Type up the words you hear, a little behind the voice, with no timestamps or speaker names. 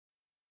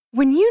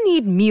When you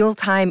need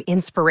mealtime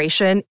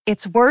inspiration,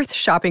 it's worth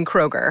shopping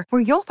Kroger,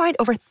 where you'll find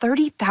over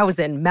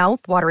 30,000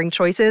 mouth-watering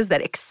choices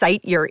that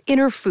excite your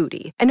inner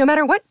foodie. And no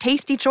matter what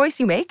tasty choice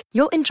you make,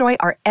 you'll enjoy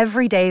our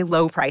everyday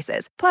low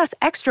prices, plus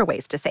extra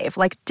ways to save,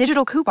 like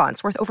digital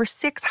coupons worth over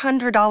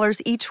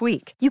 $600 each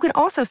week. You can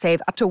also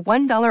save up to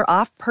 $1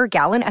 off per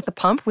gallon at the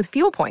pump with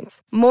fuel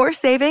points. More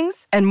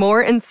savings and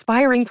more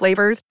inspiring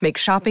flavors make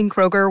shopping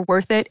Kroger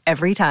worth it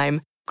every time.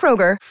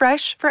 Kroger,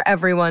 fresh for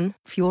everyone.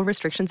 Fuel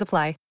restrictions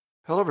apply.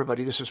 Hello,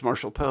 everybody. This is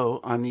Marshall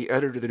Poe. I'm the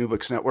editor of the New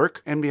Books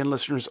Network. NBN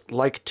listeners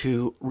like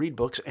to read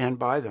books and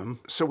buy them.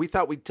 So we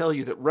thought we'd tell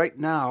you that right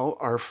now,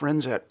 our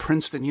friends at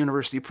Princeton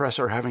University Press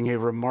are having a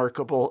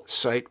remarkable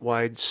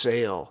site-wide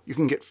sale. You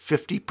can get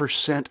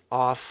 50%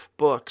 off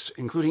books,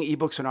 including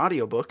ebooks and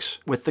audiobooks,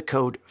 with the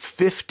code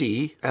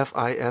 50,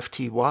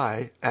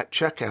 F-I-F-T-Y, at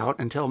checkout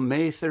until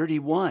May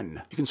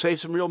 31. You can save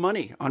some real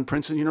money on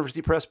Princeton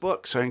University Press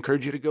books. I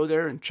encourage you to go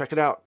there and check it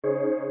out.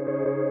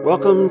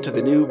 Welcome to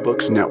the New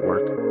Books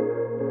Network.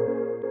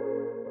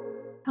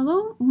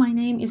 Hello, my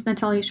name is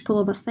Natalia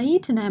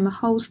Shpulova-Said, and I'm a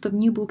host of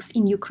New Books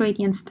in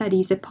Ukrainian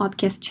Studies, a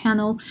podcast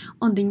channel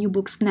on the New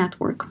Books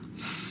Network.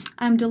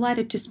 I'm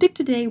delighted to speak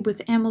today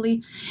with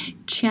Emily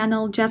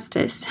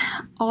Channell-Justice,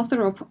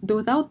 author of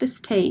Without the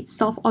State,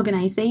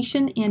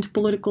 Self-Organization and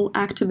Political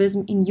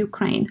Activism in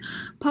Ukraine,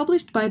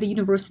 published by the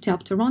University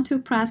of Toronto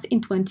Press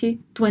in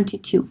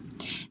 2022.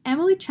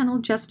 Emily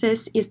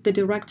Channell-Justice is the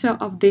director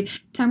of the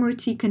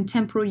Tamarty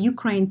Contemporary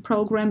Ukraine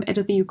program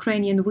at the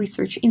Ukrainian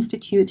Research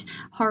Institute,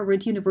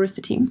 Harvard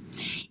University.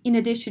 In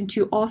addition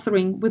to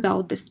authoring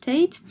Without the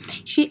State,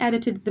 she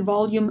edited the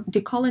volume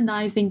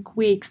Decolonizing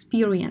Queer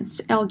Experience,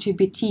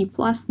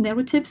 LGBT+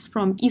 Narratives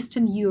from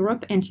Eastern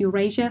Europe and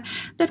Eurasia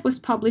that was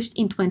published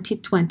in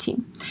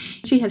 2020.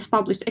 She has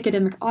published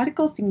academic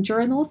articles in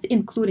journals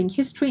including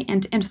History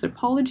and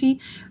Anthropology,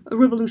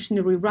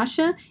 Revolutionary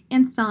Russia,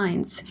 and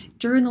Science,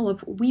 Journal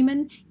of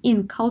Women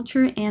in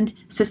Culture and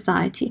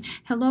Society.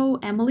 Hello,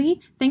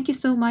 Emily. Thank you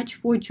so much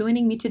for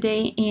joining me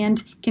today,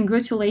 and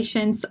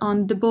congratulations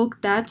on the book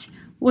that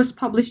was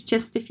published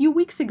just a few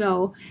weeks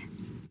ago.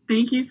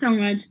 Thank you so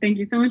much. Thank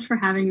you so much for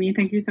having me.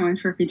 Thank you so much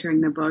for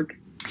featuring the book.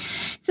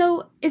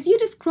 So, as you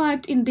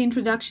described in the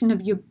introduction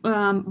of your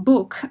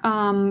book,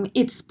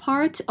 it's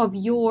part of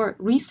your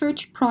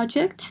research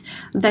project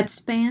that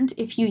spanned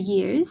a few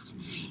years,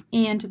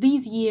 and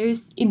these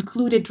years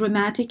included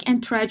dramatic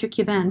and tragic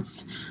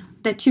events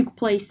that took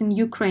place in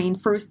Ukraine.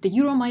 First, the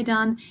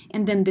Euromaidan,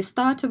 and then the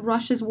start of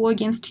Russia's war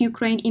against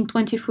Ukraine in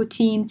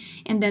 2014,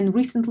 and then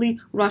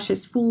recently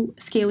Russia's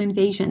full-scale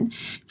invasion.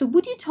 So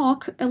would you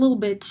talk a little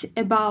bit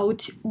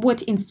about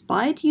what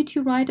inspired you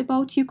to write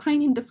about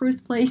Ukraine in the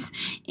first place,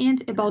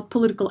 and about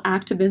political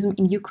activism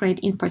in Ukraine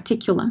in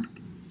particular?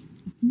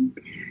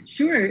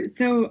 Sure.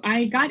 So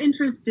I got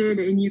interested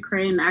in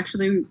Ukraine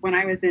actually when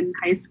I was in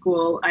high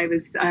school. I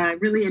was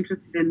really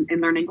interested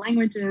in learning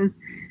languages.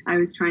 I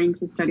was trying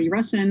to study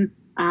Russian.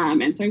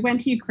 And so I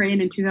went to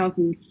Ukraine in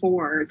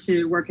 2004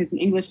 to work as an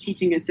English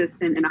teaching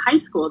assistant in a high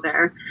school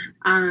there.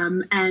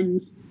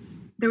 And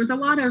there was a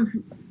lot of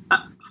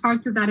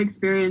parts of that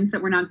experience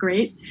that were not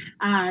great.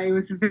 It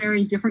was a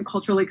very different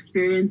cultural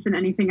experience than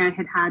anything I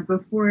had had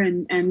before.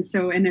 And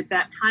at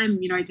that time,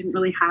 I didn't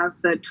really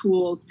have the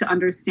tools to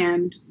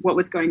understand what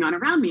was going on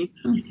around me.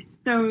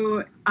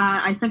 So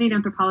I studied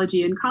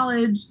anthropology in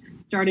college,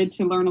 started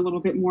to learn a little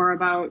bit more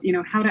about,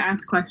 how to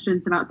ask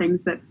questions about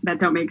things that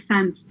don't make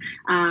sense.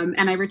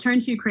 And I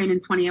returned to Ukraine in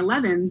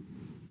 2011.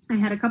 I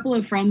had a couple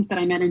of friends that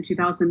I met in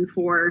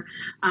 2004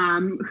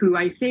 who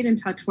I stayed in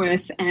touch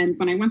with. And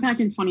when I went back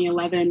in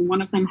 2011, one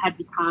of them had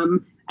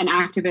become an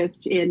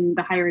activist in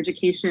the higher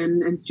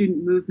education and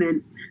student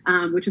movement,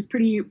 which was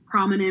pretty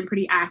prominent,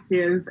 pretty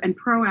active and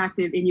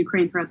proactive in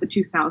Ukraine throughout the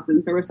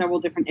 2000s. There were several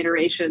different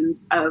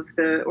iterations of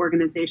the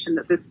organization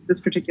that this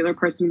particular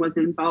person was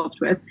involved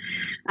with.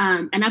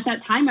 And at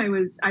that time, I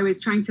was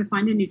trying to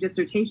find a new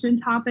dissertation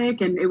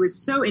topic, and it was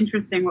so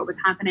interesting what was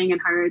happening in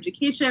higher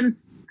education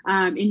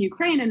in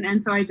Ukraine.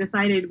 And so I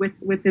decided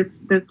with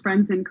this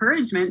friend's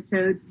encouragement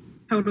to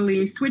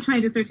totally switch my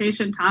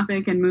dissertation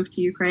topic and move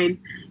to Ukraine.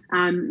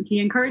 He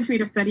encouraged me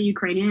to study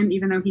Ukrainian,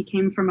 even though he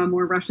came from a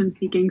more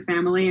Russian-speaking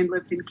family and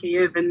lived in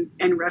Kyiv,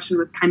 and Russian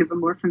was kind of a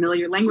more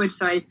familiar language.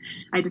 So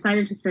I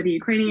decided to study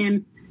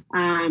Ukrainian.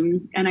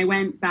 And I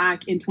went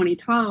back in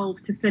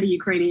 2012 to study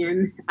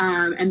Ukrainian.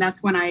 And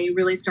that's when I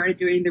really started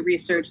doing the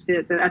research,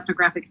 the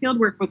ethnographic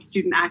fieldwork with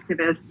student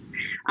activists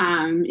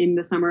in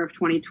the summer of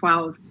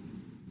 2012.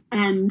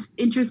 And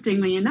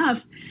interestingly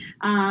enough,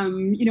 I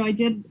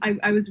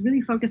was really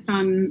focused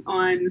on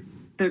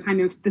the kind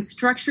of the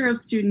structure of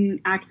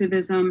student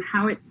activism,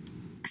 how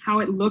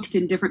it looked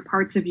in different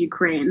parts of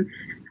Ukraine.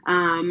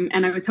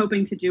 And I was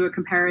hoping to do a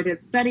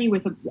comparative study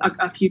with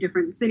a few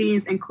different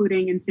cities,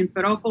 including in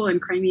Simferopol in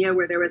Crimea,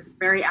 where there was a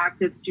very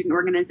active student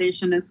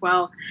organization as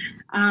well.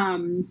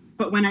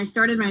 But when I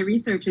started my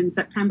research in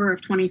September of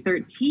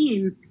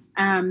 2013,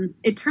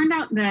 it turned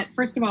out that,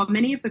 first of all,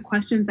 many of the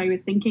questions I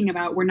was thinking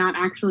about were not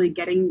actually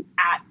getting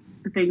at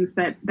things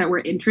that were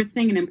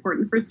interesting and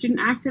important for student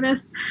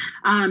activists.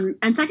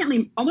 And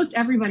secondly, almost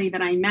everybody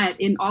that I met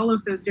in all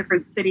of those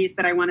different cities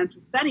that I wanted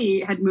to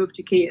study had moved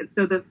to Kyiv.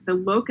 So the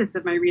locus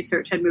of my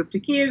research had moved to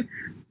Kyiv.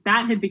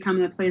 That had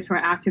become the place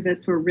where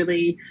activists were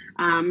really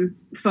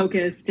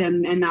focused,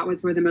 and that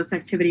was where the most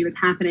activity was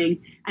happening.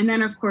 And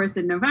then, of course,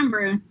 in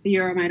November, the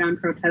Euromaidan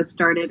protests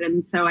started.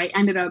 And so I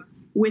ended up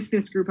with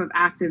this group of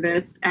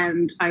activists,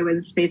 and I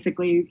was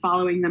basically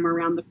following them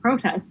around the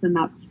protests. And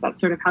that's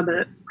sort of how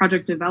the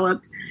project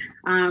developed.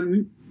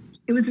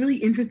 It was really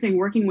interesting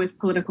working with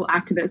political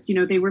activists. You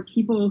know, they were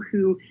people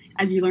who,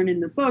 as you learn in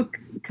the book,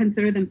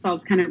 consider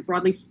themselves kind of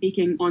broadly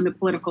speaking on the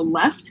political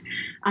left,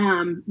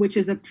 which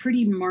is a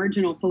pretty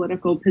marginal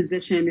political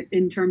position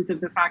in terms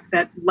of the fact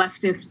that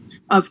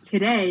leftists of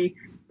today,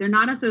 they're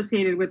not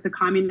associated with the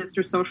communist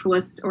or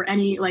socialist or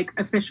any like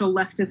official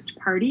leftist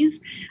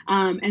parties.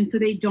 And so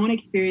they don't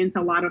experience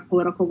a lot of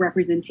political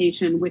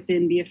representation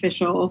within the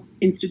official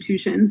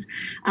institutions.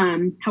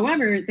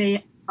 However,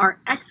 they are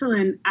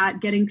excellent at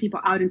getting people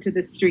out into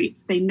the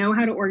streets. They know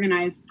how to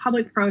organize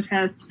public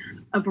protest,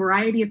 a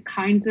variety of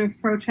kinds of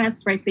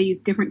protests, right? They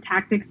use different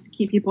tactics to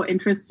keep people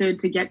interested,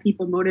 to get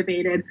people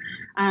motivated.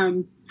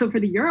 So for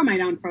the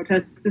Euromaidan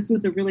protests, this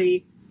was a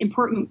really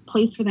important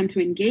place for them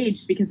to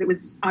engage because it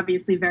was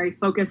obviously very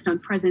focused on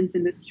presence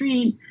in the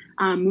street,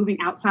 moving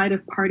outside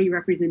of party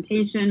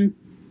representation.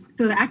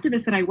 So the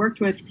activists that I worked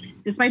with,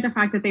 despite the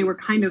fact that they were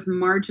kind of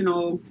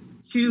marginal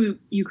to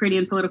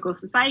Ukrainian political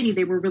society,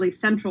 they were really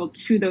central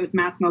to those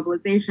mass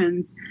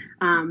mobilizations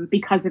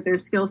because of their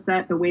skill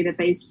set, the way that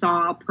they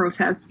saw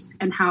protest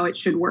and how it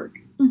should work.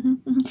 Mm-hmm,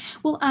 mm-hmm.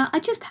 Well, I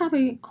just have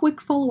a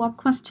quick follow-up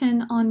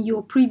question on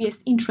your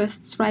previous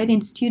interests, right, in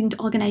student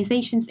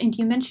organizations. And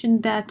you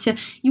mentioned that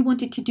you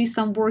wanted to do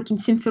some work in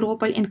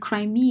Simferopol and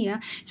Crimea.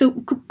 So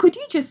could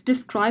you just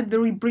describe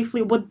very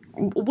briefly what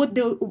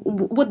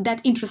that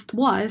interest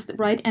was,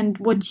 right, and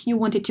what you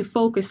wanted to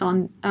focus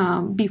on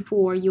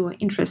before your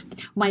interest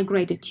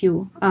migrated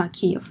to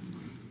Kyiv?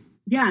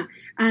 Yeah.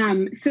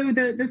 So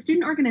the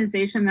student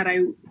organization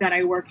that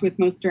I worked with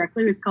most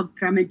directly was called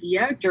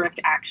Pramedia,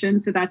 Direct Action.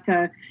 So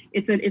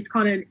it's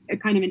called a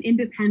kind of an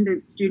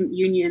independent student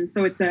union.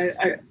 So it's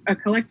a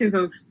collective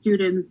of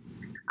students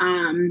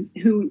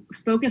who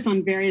focus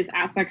on various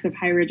aspects of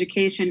higher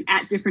education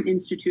at different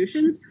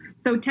institutions.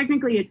 So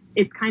technically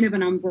it's kind of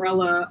an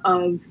umbrella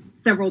of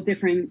several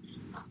different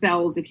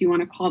cells, if you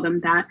want to call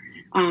them that,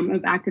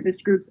 of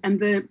activist groups. And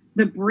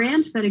the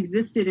branch that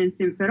existed in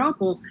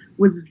Simferopol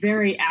was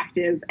very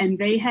active, and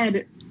they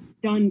had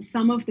done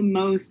some of the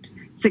most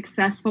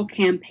successful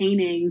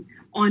campaigning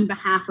on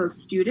behalf of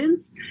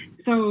students.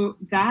 So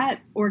that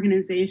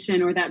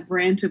organization, or that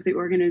branch of the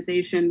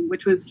organization,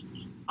 which was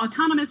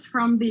autonomous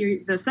from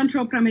the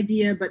central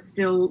Pramedia, but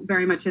still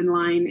very much in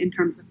line in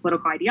terms of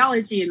political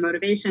ideology and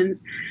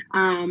motivations.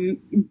 And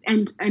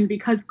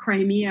because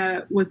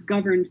Crimea was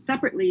governed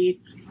separately,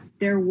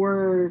 there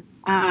was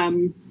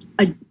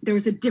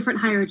a different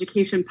higher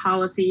education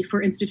policy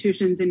for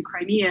institutions in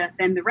Crimea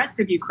than the rest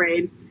of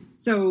Ukraine.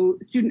 So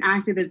student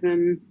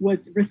activism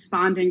was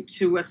responding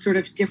to a sort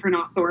of different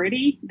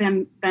authority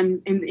than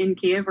in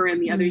Kyiv or in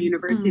the other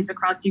universities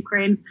across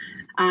Ukraine.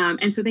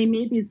 And so they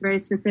made these very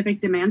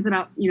specific demands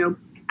about,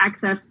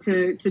 access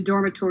to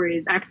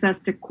dormitories,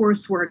 access to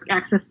coursework,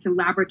 access to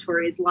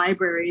laboratories,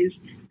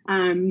 libraries,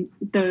 not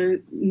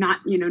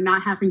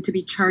having to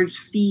be charged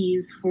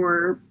fees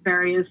for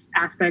various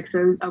aspects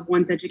of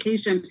one's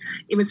education.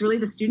 It was really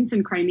the students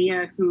in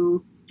Crimea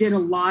who did a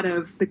lot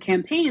of the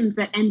campaigns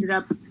that ended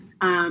up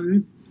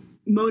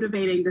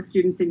motivating the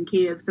students in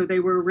Kyiv. So they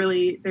were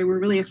really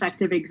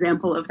effective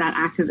example of that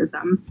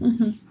activism.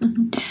 Mm-hmm,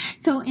 mm-hmm.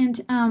 So,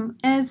 and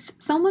as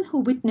someone who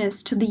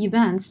witnessed the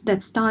events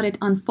that started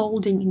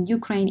unfolding in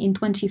Ukraine in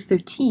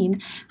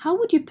 2013, how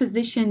would you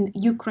position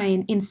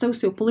Ukraine in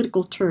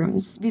socio-political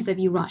terms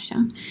vis-a-vis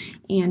Russia?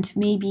 And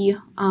maybe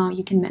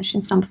you can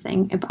mention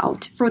something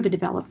about further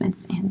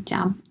developments and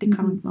the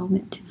current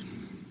moment.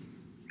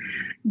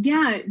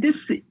 Yeah,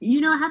 this,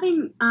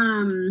 having...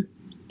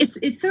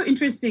 It's so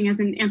interesting. As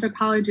an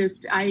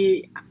anthropologist,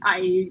 I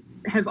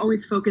have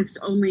always focused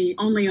only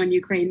on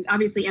Ukraine.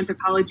 Obviously,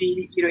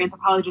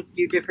 anthropologists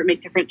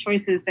make different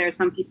choices. There are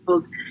some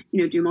people,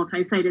 do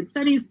multi-sited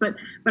studies, but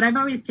I've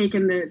always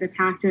taken the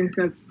tactic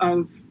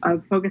of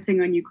focusing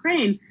on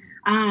Ukraine.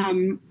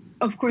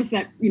 Of course,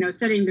 that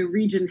studying the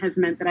region has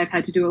meant that I've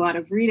had to do a lot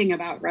of reading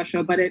about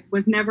Russia, but it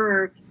was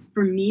never,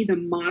 for me, the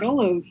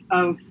model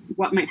of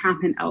what might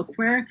happen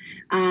elsewhere.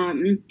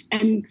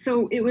 And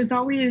so it was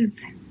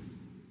always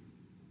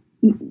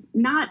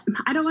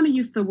I don't want to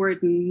use the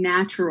word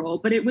natural,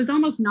 but it was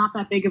almost not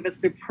that big of a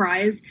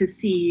surprise to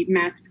see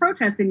mass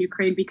protests in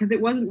Ukraine, because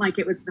it wasn't like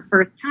it was the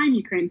first time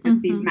Ukraine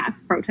has seen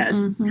mass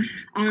protests.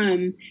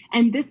 And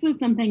this was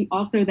something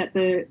also that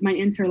my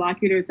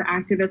interlocutors, the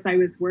activists I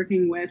was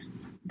working with,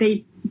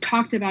 they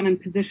talked about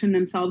and positioned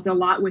themselves a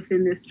lot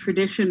within this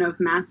tradition of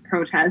mass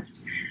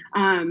protest.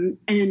 I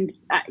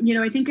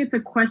think it's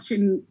a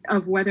question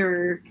of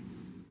whether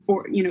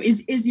or,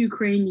 is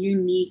Ukraine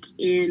unique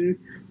in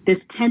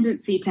this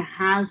tendency to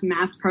have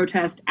mass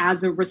protest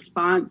as a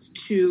response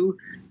to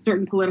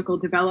certain political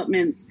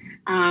developments?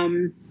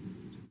 And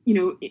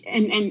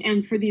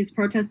for these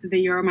protests,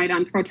 the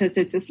Euromaidan protests,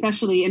 it's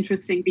especially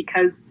interesting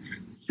because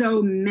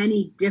so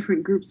many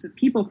different groups of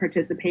people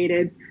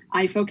participated.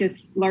 I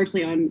focus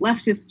largely on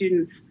leftist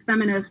students,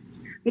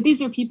 feminists, but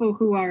these are people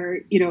who are,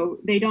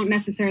 they don't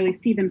necessarily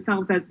see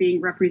themselves as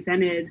being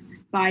represented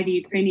by the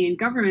Ukrainian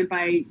government,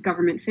 by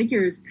government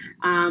figures,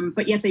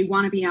 but yet they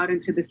want to be out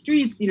into the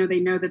streets. They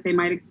know that they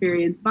might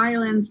experience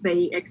violence.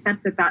 They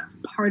accept that that's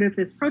part of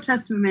this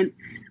protest movement.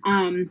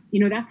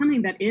 That's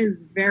something that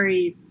is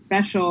very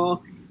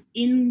special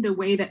in the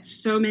way that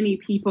so many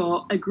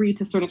people agree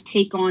to sort of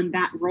take on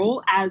that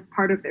role as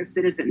part of their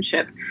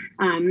citizenship.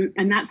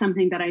 And that's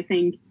something that I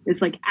think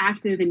is like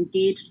active,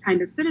 engaged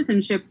kind of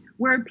citizenship,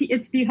 where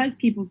it's because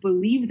people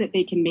believe that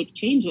they can make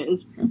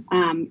changes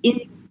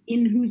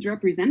in who's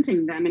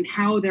representing them and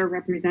how they're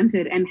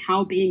represented and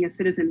how being a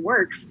citizen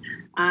works.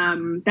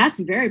 That's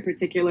very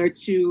particular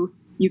to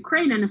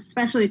Ukraine, and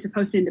especially to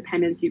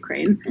post-independence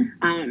Ukraine.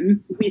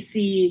 We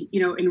see,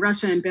 in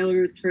Russia and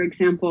Belarus, for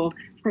example,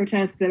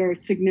 protests that are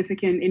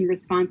significant in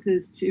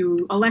responses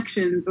to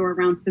elections or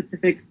around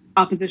specific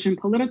opposition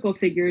political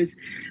figures.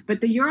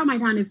 But the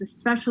Euromaidan is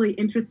especially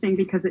interesting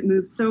because it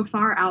moves so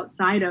far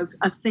outside of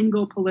a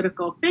single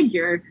political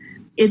figure.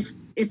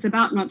 It's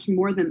about much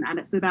more than that.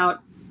 It's about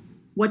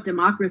what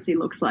democracy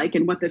looks like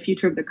and what the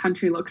future of the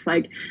country looks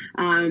like.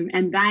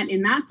 And that,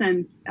 in that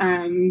sense,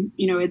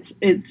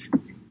 it's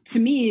to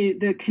me,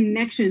 the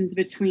connections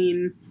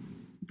between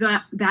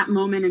that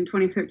moment in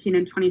 2013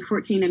 and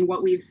 2014 and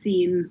what we've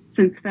seen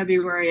since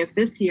February of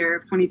this year,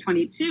 of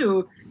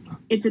 2022,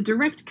 it's a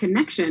direct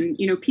connection.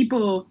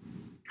 People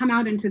come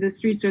out into the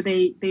streets, or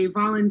they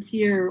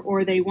volunteer,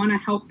 or they want to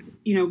help,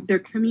 their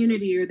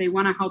community, or they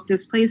want to help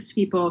displaced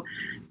people.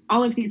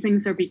 All of these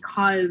things are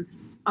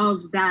because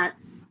of that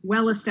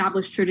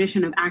well-established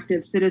tradition of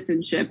active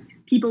citizenship.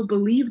 People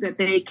believe that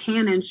they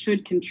can and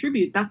should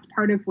contribute. That's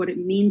part of what it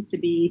means to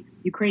be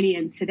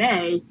Ukrainian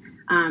today.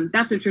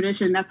 That's a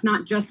tradition. That's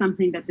not just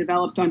something that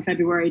developed on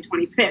February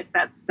 25th.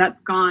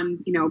 That's gone,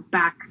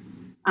 back.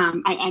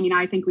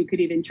 I think we could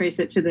even trace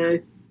it to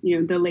the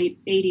late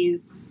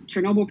 80s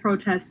Chernobyl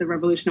protests, the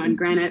Revolution on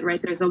Granite,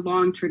 right? There's a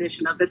long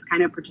tradition of this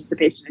kind of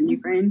participation in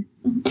Ukraine.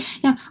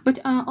 Yeah, but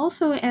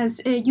also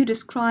as you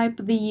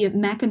describe the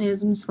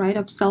mechanisms, right,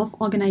 of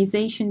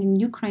self-organization in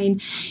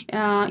Ukraine,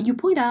 you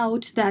point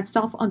out that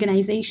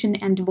self-organization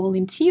and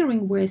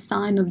volunteering were a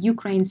sign of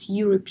Ukraine's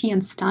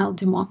European-style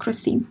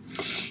democracy.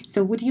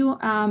 So would you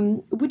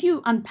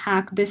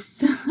unpack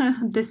this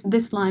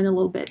this line a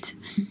little bit?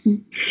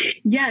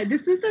 Yeah,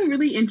 this was a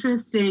really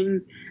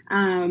interesting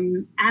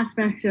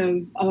aspect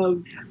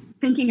of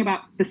thinking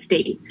about the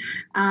state.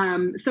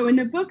 So in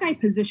the book, I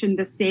positioned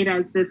the state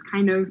as this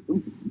kind of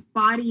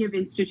body of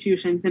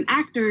institutions and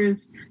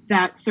actors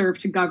that serve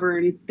to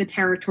govern the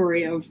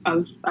territory of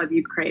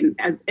Ukraine,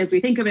 as we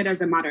think of it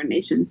as a modern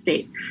nation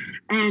state.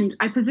 And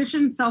I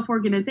positioned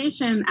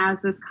self-organization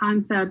as this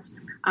concept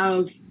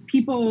of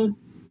people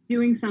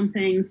doing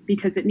something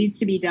because it needs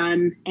to be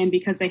done and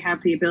because they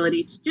have the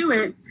ability to do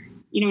it.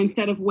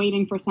 Instead of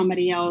waiting for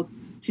somebody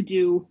else to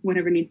do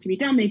whatever needs to be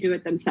done, they do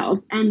it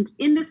themselves. And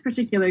in this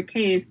particular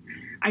case,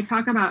 I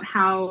talk about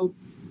how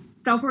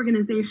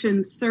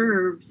self-organization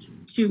serves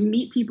to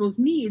meet people's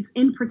needs,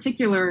 in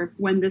particular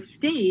when the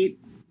state,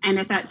 and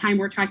at that time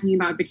we're talking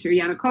about Viktor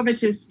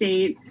Yanukovych's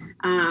state,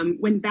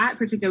 when that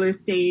particular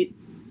state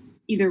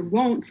either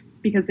won't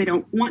because they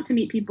don't want to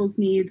meet people's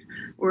needs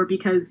or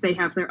because they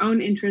have their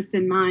own interests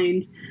in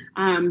mind,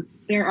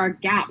 there are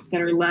gaps that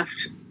are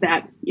left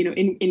that,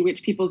 in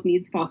which people's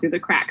needs fall through the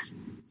cracks.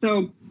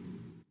 So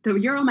the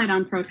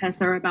Euromaidan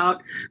protests are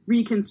about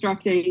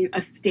reconstructing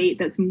a state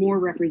that's more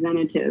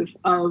representative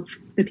of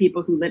the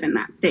people who live in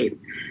that state.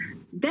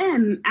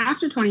 Then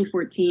after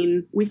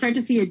 2014, we start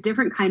to see a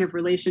different kind of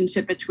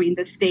relationship between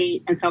the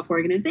state and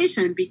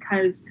self-organization,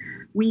 because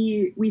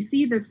we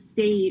see the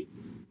state,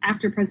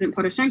 after President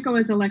Poroshenko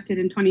was elected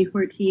in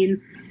 2014,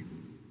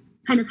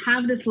 kind of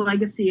have this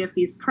legacy of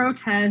these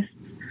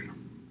protests,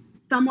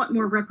 somewhat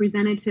more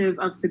representative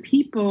of the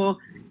people.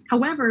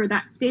 However,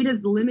 that state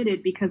is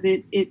limited because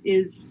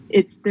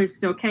there's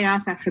still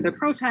chaos after the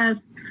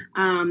protests.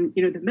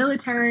 The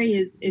military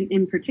is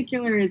in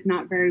particular is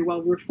not very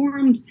well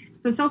reformed.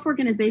 So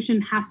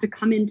self-organization has to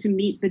come in to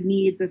meet the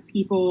needs of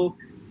people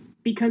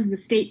because the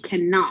state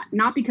cannot,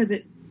 not because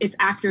its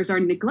actors are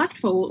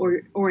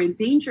neglectful or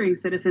endangering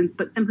citizens,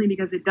 but simply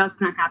because it does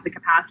not have the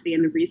capacity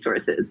and the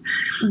resources.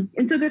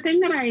 And so the thing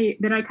that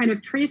I kind of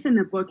trace in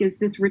the book is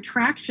this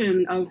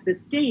retraction of the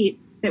state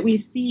that we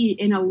see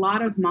in a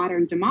lot of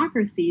modern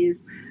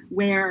democracies,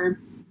 where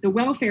the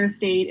welfare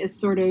state is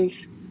sort of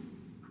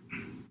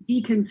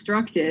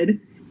deconstructed,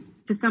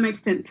 to some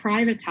extent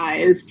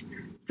privatized.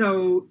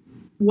 So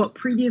what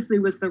previously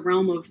was the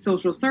realm of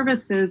social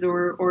services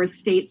or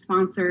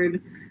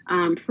state-sponsored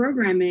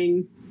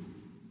programming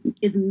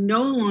is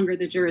no longer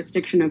the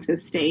jurisdiction of the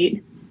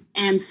state.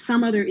 and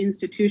some other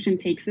institution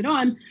takes it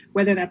on,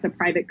 whether that's a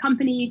private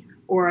company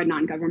or a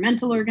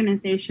non-governmental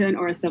organization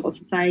or a civil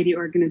society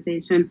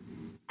organization.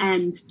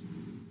 And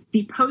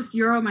the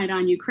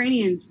post-Euromaidan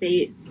Ukrainian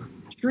state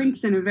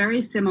shrinks in a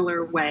very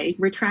similar way,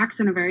 retracts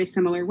in a very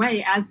similar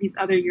way as these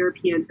other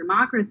European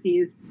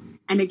democracies.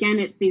 And again,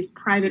 it's these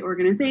private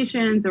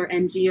organizations or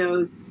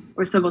NGOs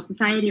or civil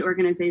society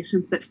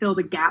organizations that fill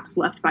the gaps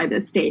left by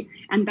the state.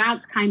 And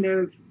that's kind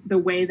of the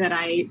way that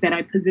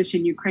I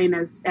position Ukraine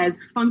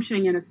as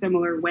functioning in a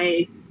similar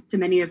way to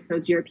many of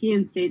those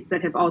European states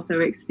that have also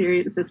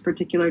experienced this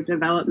particular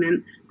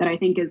development that I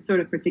think is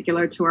sort of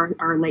particular to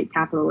our late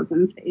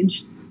capitalism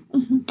stage.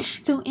 Mm-hmm.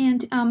 So,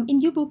 and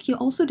in your book, you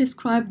also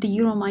describe the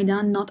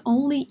Euromaidan not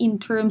only in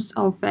terms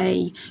of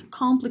a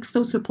complex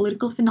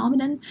socio-political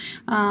phenomenon,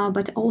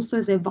 but also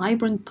as a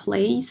vibrant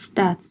place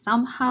that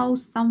somehow,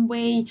 some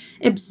way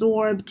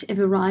absorbed a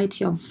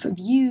variety of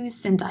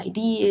views and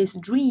ideas,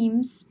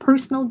 dreams,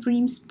 personal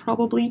dreams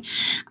probably,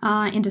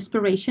 and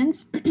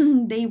aspirations.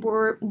 There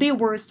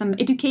were some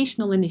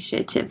educational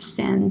initiatives,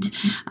 and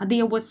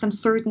there was some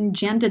certain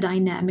gender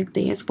dynamic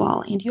there as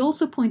well. And you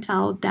also point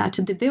out that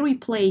the very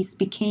place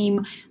became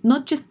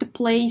not just the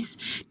place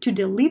to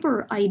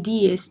deliver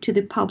ideas to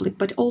the public,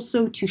 but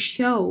also to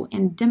show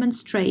and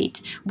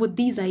demonstrate what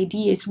these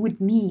ideas would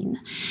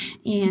mean.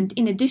 And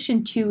in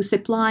addition to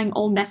supplying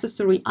all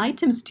necessary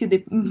items to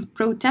the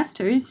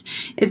protesters,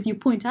 as you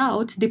point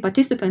out, the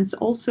participants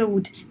also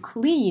would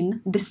clean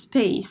the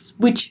space,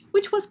 which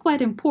was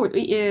quite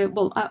important.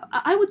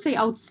 I would say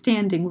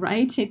outstanding,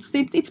 right?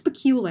 It's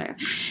peculiar.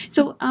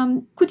 So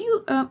could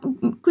you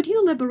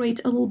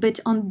elaborate a little bit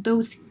on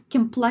those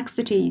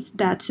complexities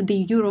that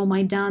the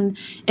Euromaidan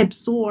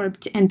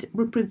absorbed and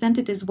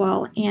represented as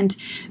well, and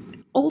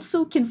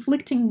also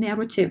conflicting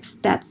narratives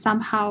that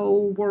somehow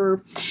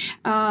were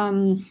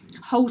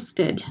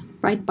hosted,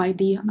 right, by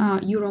the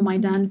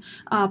Euromaidan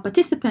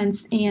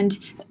participants, and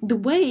the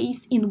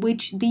ways in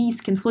which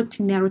these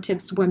conflicting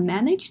narratives were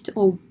managed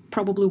or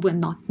probably were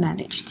not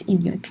managed,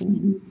 in your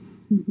opinion?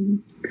 Mm-hmm.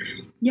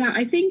 Yeah,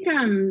 I think,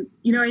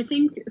 I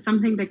think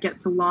something that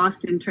gets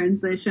lost in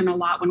translation a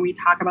lot when we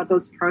talk about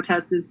those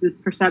protests is this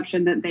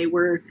perception that they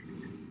were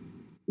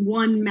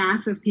one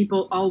mass of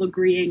people all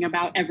agreeing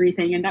about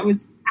everything. And that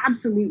was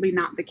absolutely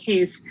not the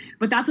case.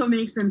 But that's what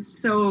makes them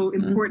so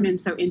important and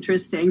so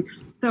interesting.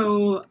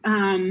 So,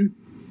 one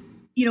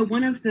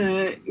of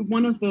the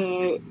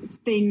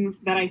things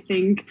that I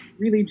think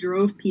really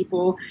drove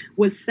people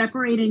was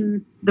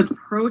separating the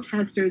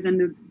protesters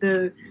and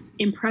the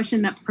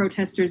impression that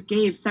protesters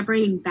gave,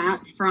 separating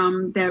that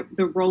from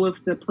the role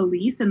of the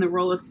police and the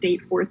role of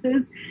state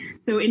forces.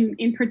 So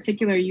in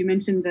particular, you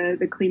mentioned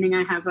the cleaning.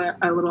 I have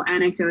a little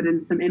anecdote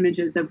and some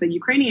images of the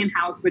Ukrainian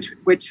house,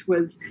 which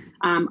was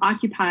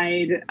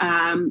occupied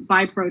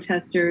by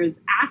protesters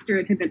after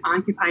it had been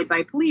occupied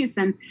by police.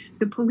 And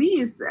the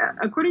police,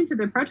 according to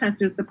the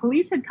protesters, the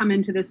police had come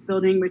into this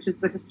building, which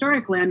is a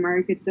historic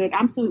landmark. It's an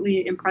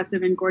absolutely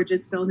impressive and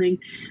gorgeous building.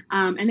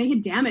 And they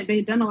had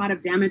done a lot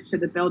of damage to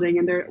the building,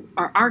 and there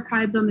are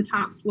archives on the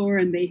top floor,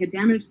 and they had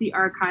damaged the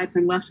archives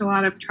and left a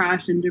lot of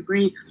trash and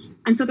debris.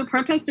 And so the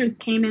protesters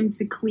came in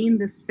to clean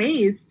the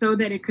space so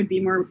that it could be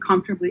more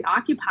comfortably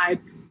occupied.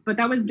 But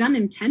that was done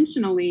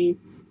intentionally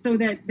so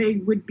that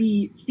they would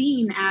be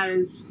seen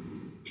as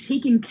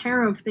taking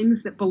care of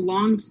things that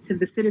belonged to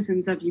the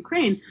citizens of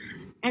Ukraine.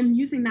 And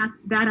using that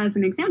as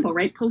an example,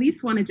 right?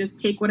 Police want to just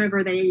take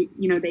whatever they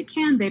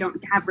can. They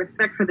don't have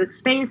respect for the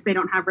space. They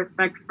don't have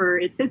respect for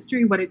its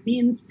history, what it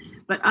means.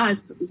 But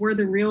us, we're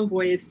the real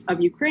voice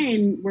of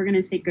Ukraine. We're going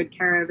to take good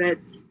care of it.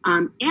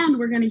 And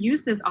we're going to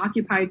use this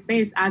occupied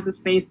space as a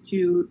space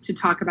to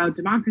talk about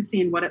democracy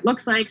and what it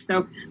looks like.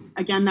 So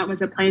again, that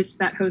was a place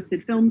that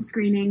hosted film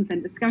screenings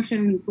and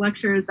discussions,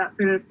 lectures, that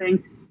sort of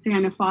thing, to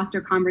kind of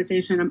foster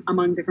conversation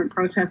among different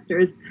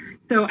protesters.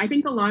 So I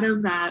think a lot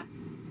of that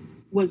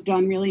was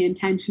done really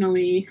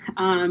intentionally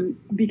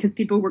because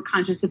people were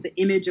conscious of the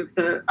image of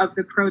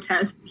the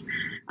protests,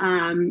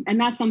 and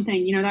that's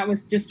something that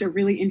was just a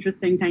really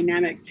interesting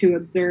dynamic to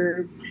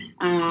observe,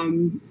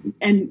 and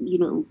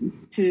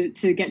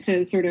to get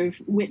to sort of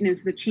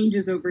witness the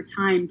changes over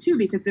time too,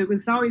 because it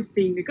was always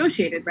being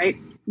negotiated, right?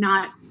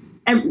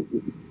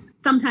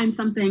 Sometimes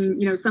something,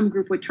 some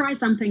group would try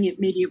something, it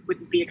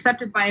wouldn't be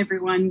accepted by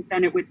everyone,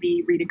 then it would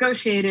be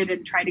renegotiated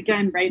and tried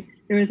again, right?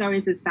 There was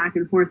always this back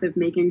and forth of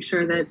making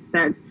sure that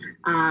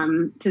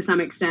to some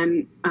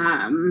extent,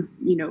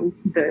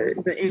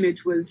 the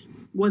image was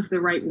the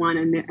right one,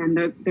 and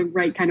the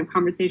right kind of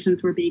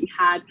conversations were being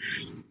had.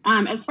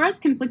 As far as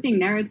conflicting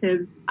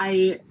narratives,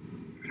 it's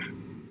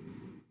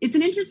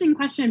an interesting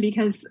question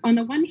because on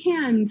the one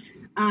hand,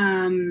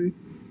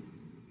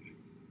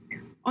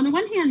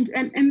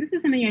 and this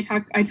is something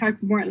I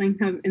talk more at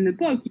length of in the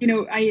book.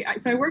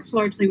 I worked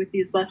largely with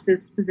these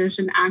leftist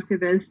position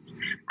activists,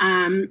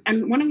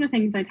 and one of the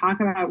things I talk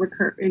about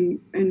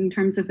in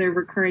terms of their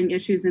recurring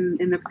issues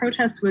in the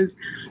protests was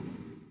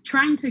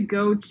trying to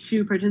go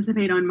to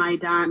participate on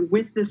Maidan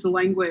with this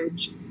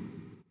language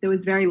that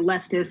was very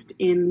leftist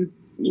in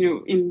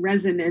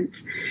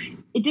resonance.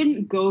 it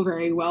didn't go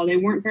very well. They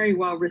weren't very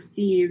well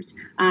received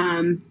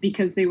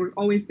because they were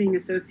always being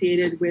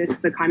associated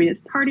with the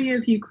Communist Party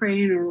of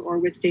Ukraine or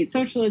with state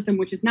socialism,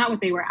 which is not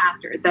what they were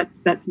after.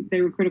 That's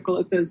they were critical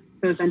of those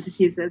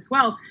entities as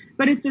well.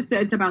 But it's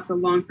about the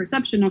long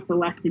perception of the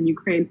left in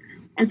Ukraine.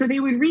 And so they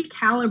would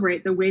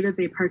recalibrate the way that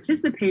they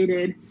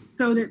participated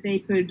so that they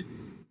could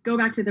go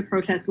back to the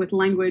protests with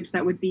language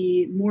that would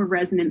be more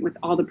resonant with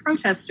all the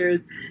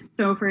protesters.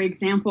 So, for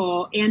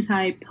example,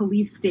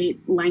 anti-police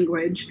state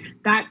language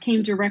that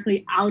came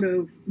directly out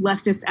of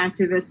leftist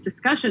activist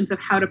discussions of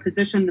how to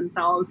position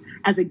themselves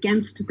as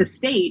against the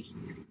state,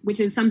 which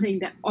is something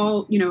that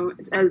all,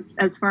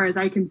 as far as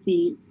I can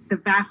see, the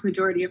vast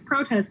majority of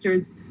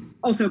protesters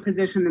also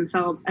position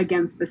themselves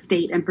against the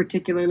state and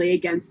particularly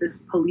against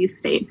this police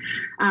state.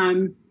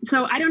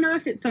 So I don't know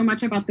if it's so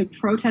much about the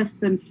protests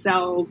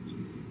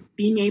themselves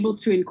being able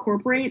to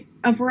incorporate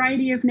a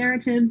variety of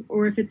narratives,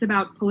 or if it's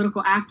about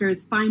political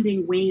actors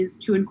finding ways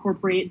to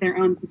incorporate their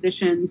own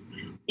positions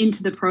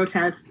into the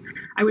protests.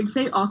 I would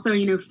say also,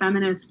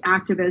 feminist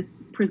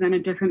activists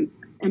present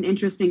an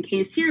interesting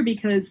case here,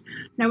 because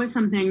that was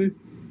something,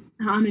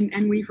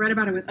 and we've read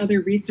about it with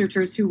other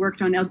researchers who worked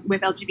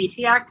with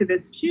LGBT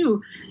activists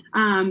too.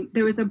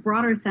 There was a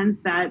broader sense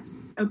that,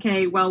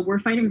 okay, well, we're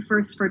fighting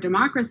first for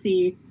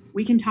democracy.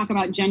 We can talk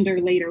about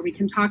gender later. We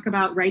can talk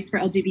about rights for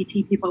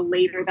LGBT people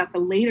later. That's a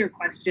later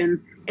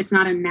question. It's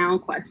not a now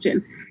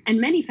question.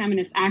 And many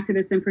feminist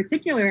activists in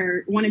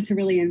particular wanted to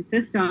really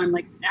insist on,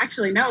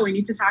 actually, no, we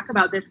need to talk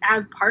about this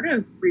as part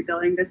of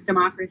rebuilding this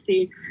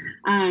democracy.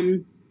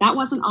 That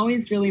wasn't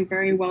always really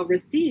very well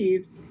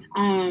received.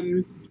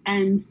 And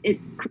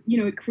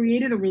it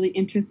created a really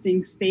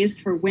interesting space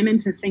for women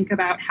to think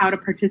about how to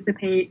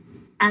participate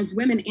as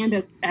women and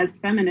as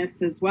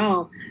feminists as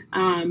well,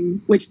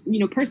 which,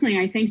 personally,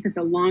 I think that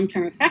the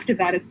long-term effect of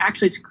that is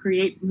actually to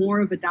create more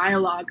of a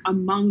dialogue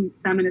among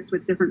feminists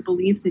with different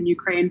beliefs in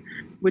Ukraine,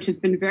 which has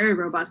been very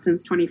robust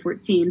since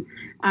 2014.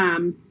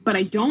 But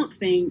I don't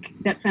think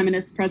that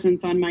feminist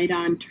presence on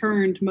Maidan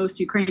turned most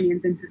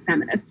Ukrainians into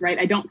feminists, right?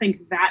 I don't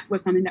think that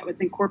was something that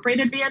was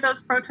incorporated via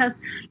those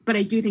protests, but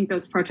I do think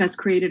those protests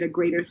created a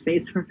greater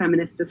space for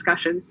feminist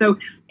discussion. So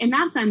in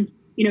that sense,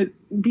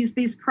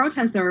 these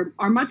protests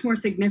are much more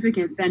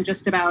significant than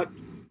just about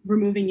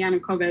removing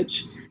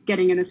Yanukovych,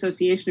 getting an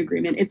association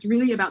agreement. It's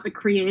really about the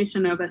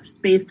creation of a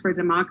space for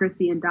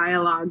democracy and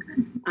dialogue.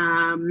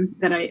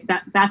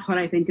 That's what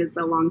I think is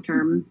the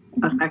long-term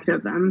effect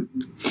of them.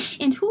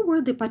 And who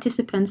were the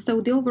participants? So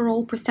the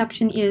overall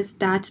perception is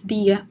that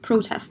the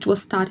protest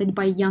was started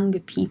by younger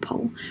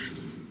people.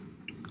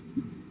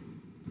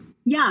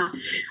 Yeah,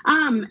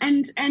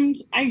 and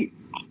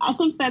I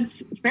think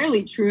that's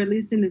fairly true, at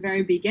least in the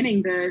very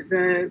beginning.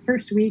 The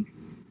first week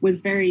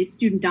was very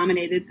student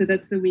dominated. So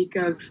that's the week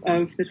of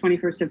the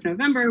 21st of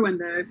November, when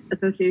the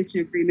association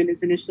agreement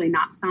is initially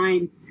not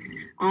signed.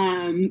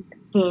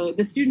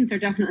 The students are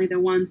definitely the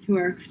ones who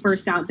are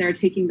first out there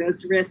taking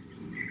those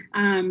risks.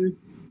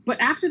 But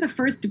after the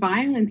first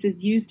violence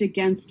is used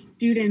against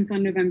students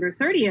on November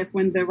 30th,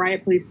 when the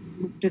riot police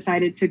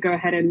decided to go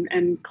ahead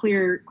and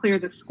clear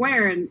the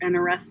square and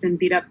arrest and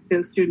beat up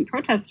those student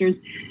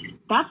protesters,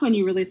 that's when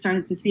you really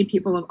started to see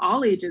people of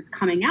all ages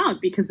coming out,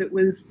 because it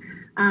was,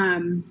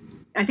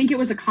 I think it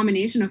was a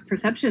combination of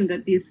perception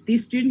that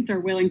these students are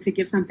willing to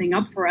give something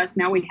up for us.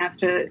 Now we have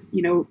to,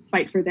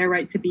 fight for their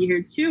right to be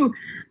here too.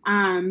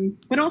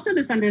 But also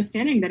this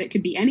understanding that it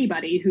could be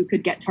anybody who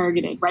could get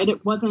targeted, right?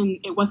 It wasn't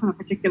a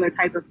particular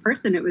type of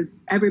person. It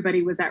was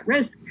everybody was at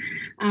risk.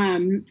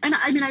 And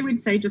I mean, I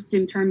would say just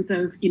in terms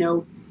of,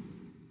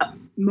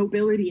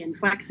 mobility and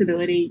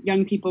flexibility,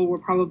 young people were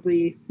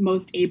probably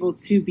most able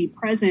to be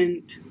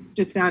present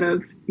just out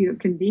of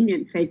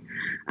convenience sake.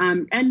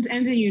 And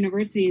the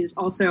universities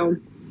also,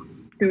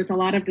 there was a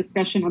lot of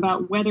discussion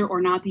about whether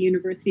or not the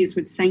universities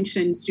would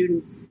sanction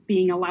students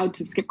being allowed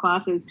to skip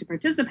classes to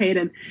participate,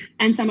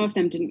 and some of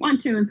them didn't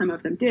want to, and some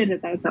of them did.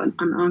 That was an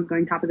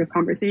ongoing topic of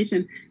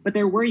conversation. But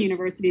there were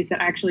universities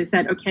that actually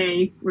said,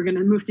 okay, we're going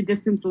to move to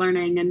distance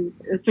learning,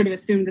 and sort of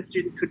assumed the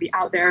students would be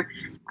out there.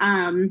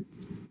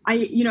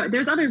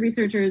 There's other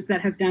researchers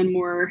that have done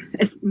more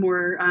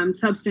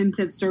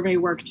substantive survey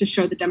work to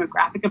show the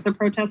demographic of the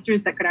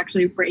protesters that could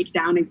actually break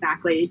down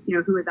exactly,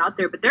 who was out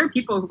there. But there are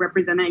people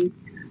representing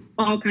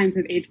all kinds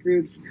of age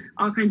groups,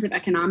 all kinds of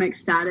economic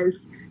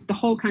status, the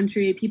whole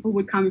country. People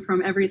would come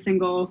from every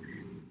single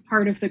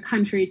part of the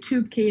country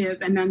to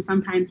Kyiv, and then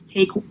sometimes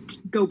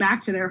go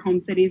back to their home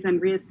cities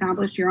and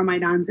reestablish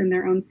Euromaidans in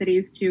their own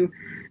cities too.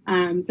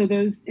 So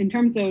those, in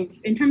terms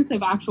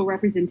of actual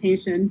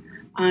representation,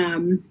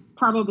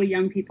 probably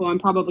young people and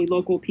probably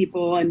local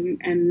people and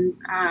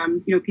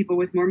people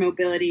with more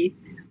mobility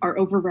are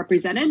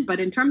overrepresented. But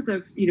in terms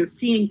of,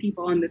 seeing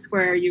people in the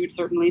square, you would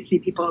certainly see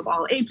people of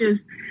all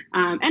ages,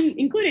 and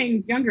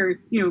including younger,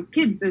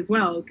 kids as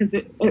well, because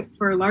it,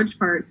 for a large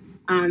part,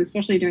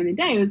 especially during the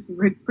day, it was a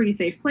pretty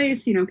safe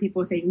place,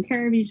 people taking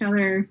care of each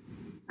other.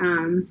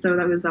 So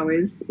that was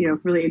always,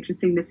 really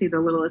interesting to see the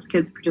littlest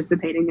kids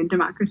participating in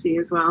democracy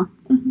as well.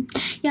 Mm-hmm.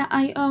 Yeah,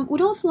 I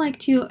would also like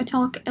to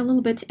talk a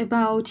little bit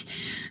about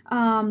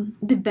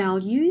the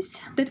values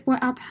that were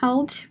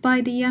upheld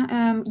by the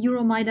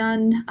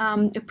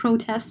Euromaidan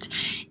protest,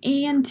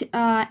 and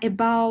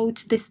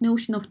about this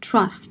notion of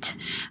trust,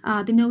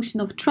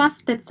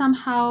 that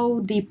somehow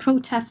the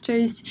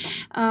protesters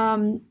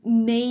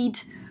made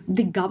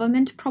the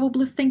government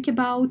probably think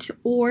about,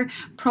 or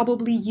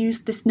probably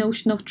use this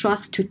notion of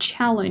trust to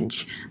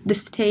challenge the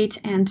state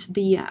and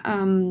the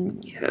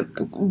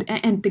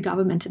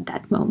government at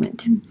that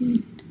moment.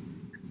 Mm-hmm.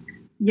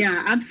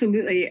 Yeah,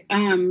 absolutely.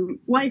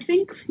 Well, I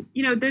think,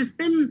 there's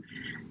been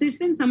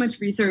so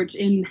much research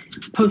in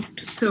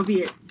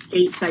post-Soviet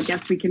states, I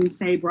guess we can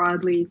say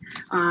broadly,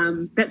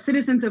 that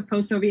citizens of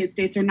post-Soviet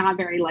states are not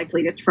very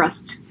likely to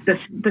trust the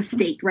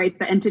state, right?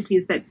 The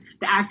entities the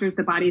actors,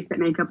 the bodies that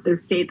make up the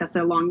state. That's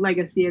a long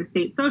legacy of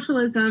state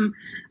socialism.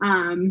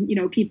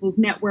 People's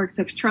networks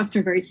of trust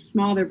are very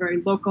small. They're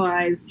very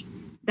localized.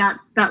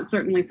 That's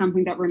certainly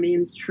something that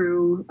remains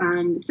true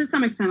to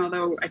some extent,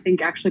 although I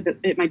think actually that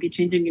it might be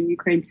changing in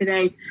Ukraine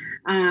today.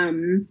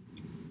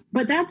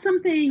 But that's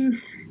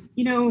something,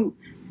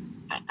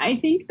 I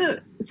think that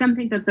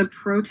something that the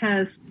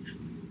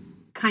protests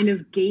kind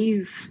of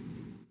gave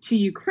to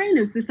Ukraine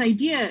is this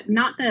idea,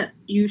 not that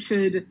you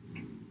should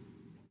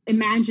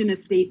imagine a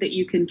state that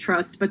you can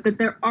trust, but that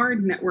there are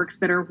networks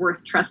that are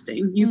worth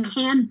trusting. You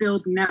can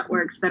build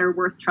networks that are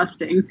worth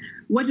trusting.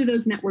 What do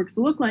those networks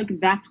look like?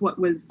 That's what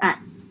was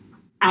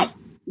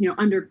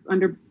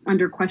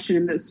under question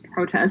in those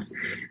protests.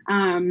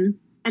 And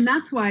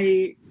that's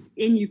why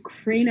in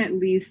Ukraine, at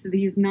least,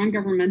 these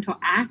non-governmental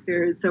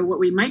actors, so what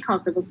we might call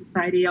civil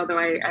society, although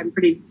I'm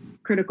pretty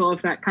critical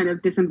of that kind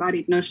of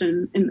disembodied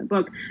notion in the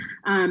book,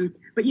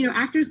 but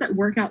actors that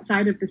work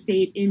outside of the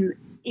state in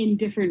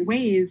different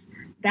ways,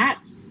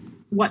 that's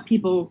what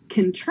people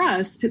can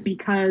trust,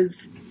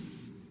 because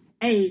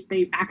A,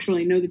 they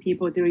actually know the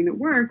people doing the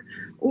work,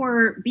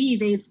 or B,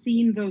 they've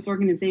seen those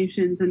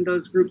organizations and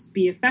those groups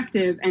be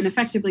effective and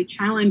effectively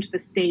challenge the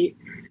state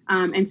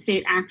and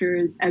state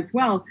actors as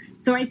well.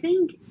 So I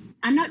think,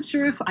 I'm not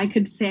sure if I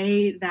could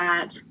say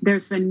that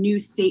there's a new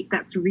state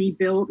that's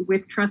rebuilt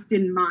with trust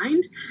in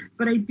mind,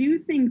 but I do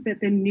think that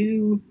the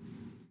new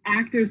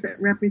actors that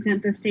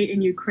represent the state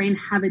in Ukraine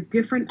have a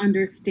different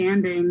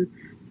understanding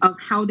of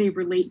how they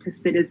relate to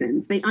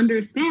citizens. They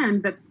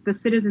understand that the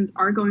citizens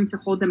are going to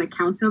hold them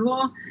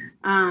accountable,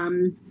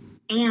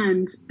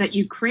 and that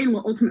Ukraine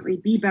will ultimately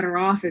be better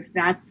off if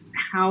that's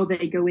how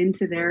they go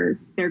into their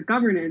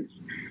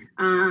governance.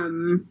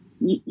 That's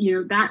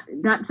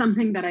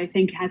something that I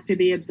think has to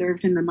be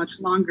observed in the much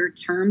longer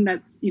term.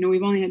 That's,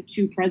 we've only had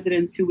 2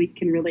 presidents who we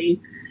can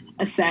really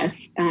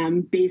assess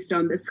based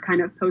on this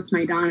kind of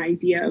post-Maidan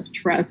idea of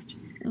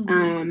trust.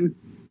 Mm-hmm.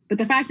 But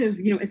the fact of,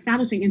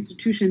 establishing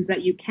institutions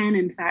that you can,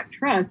 in fact,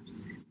 trust,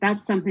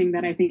 that's something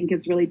that I think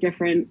is really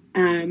different.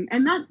 And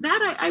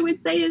that I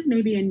would say is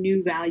maybe a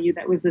new value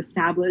that was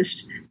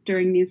established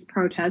during these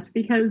protests,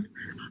 because,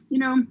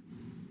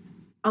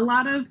 a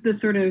lot of the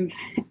sort of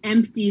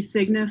empty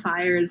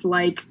signifiers,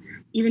 like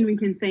even we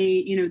can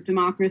say,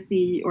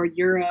 democracy or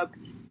Europe,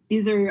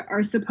 these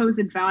are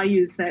supposed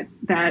values that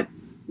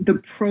the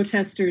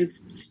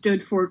protesters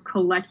stood for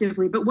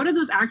collectively. But what do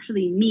those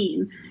actually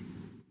mean?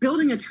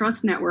 Building a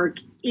trust network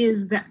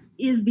is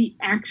the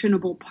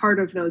actionable part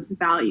of those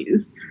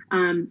values.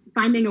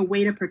 Finding a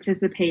way to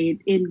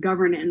participate in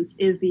governance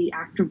is the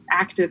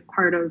active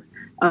part of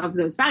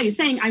those values.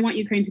 Saying, I want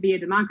Ukraine to be a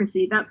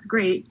democracy, that's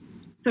great.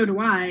 So do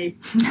I.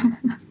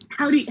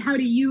 How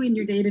do you in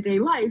your day-to-day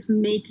life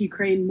make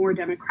Ukraine more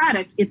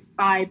democratic? It's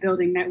by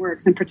building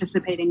networks and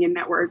participating in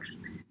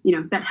networks,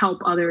 that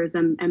help others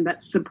and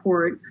that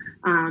support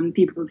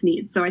people's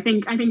needs. So I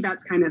think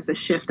that's kind of the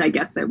shift, I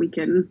guess, that we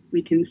can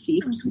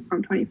see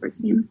from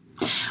 2014.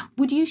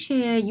 Would you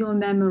share your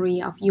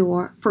memory of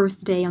your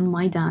first day on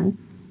Maidan?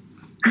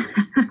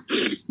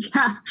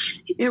 Yeah,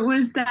 it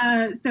was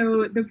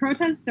so the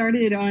protest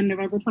started on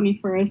November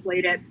 21st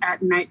late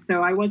at night,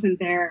 so I wasn't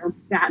there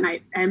that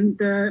night. And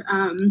the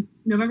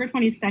November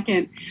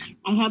 22nd,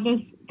 I had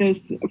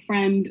this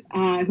friend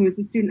who was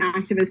a student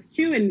activist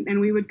too, and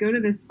we would go to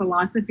this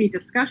philosophy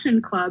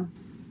discussion club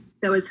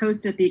that was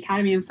hosted at the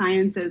Academy of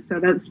Sciences.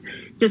 So that's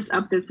just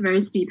up this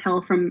very steep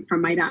hill from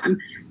Maidan.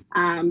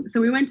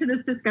 So we went to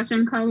this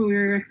discussion club. We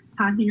were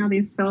talking all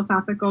these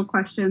philosophical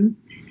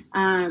questions.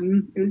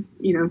 It was,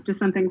 just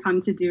something fun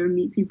to do and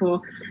meet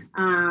people.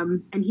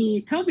 And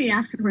he told me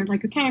afterward,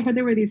 like, okay, I heard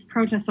there were these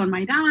protests on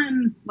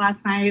Maidan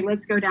last night.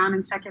 Let's go down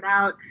and check it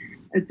out.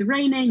 It's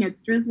raining,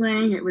 it's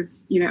drizzling. It was,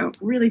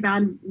 really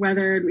bad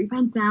weather. And we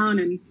went down,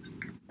 and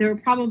there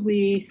were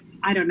probably,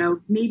 I don't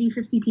know, maybe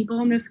 50 people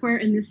in this square,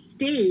 in this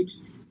stage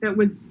that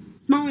was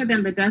smaller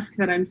than the desk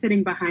that I'm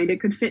sitting behind. It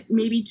could fit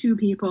maybe 2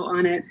 people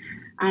on it.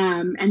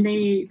 And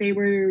they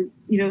were,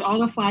 all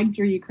the flags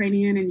were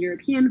Ukrainian and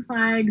European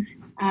flags.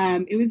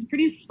 It was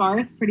pretty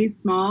sparse, pretty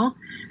small.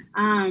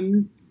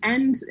 And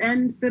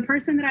the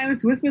person that I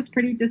was with was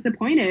pretty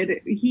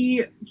disappointed.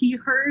 He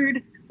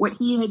heard what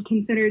he had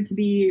considered to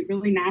be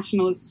really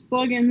nationalist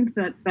slogans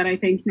that I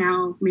think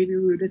now maybe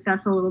we would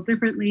assess a little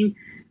differently.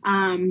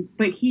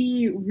 But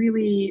he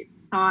really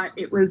thought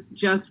it was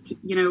just,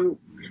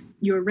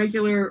 your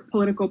regular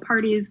political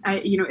parties,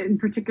 in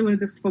particular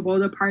the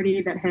Svoboda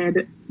party that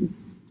had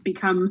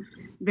become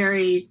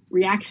very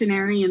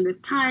reactionary in this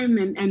time.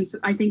 And so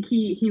I think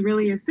he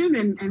really assumed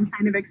and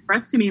kind of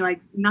expressed to me, like,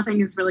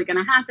 nothing is really going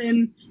to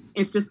happen.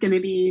 It's just going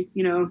to be,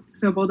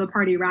 Svoboda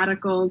party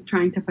radicals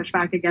trying to push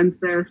back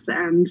against this.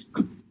 And,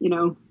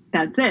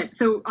 that's it.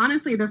 So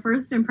honestly, the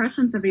first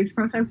impressions of these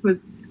protests was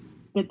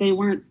that they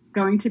weren't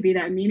going to be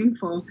that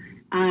meaningful.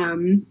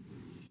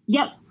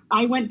 Yet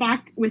I went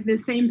back with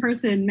this same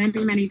person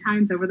many, many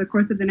times over the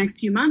course of the next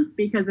few months,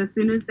 because as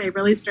soon as they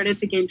really started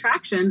to gain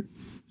traction,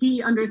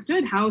 he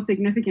understood how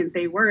significant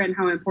they were and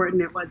how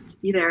important it was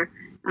to be there.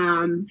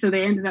 So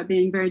they ended up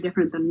being very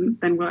different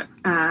than what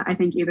I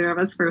think either of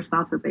us first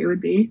thought that they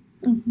would be.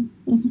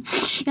 Mm-hmm.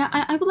 Mm-hmm. Yeah,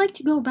 I would like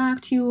to go back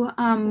to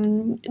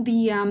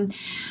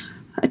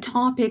a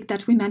topic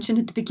that we mentioned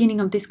at the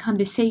beginning of this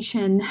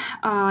conversation,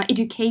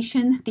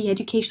 education, the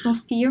educational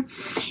sphere.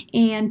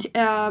 And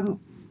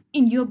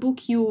in your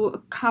book,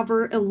 you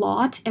cover a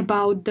lot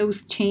about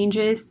those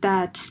changes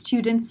that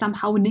students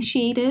somehow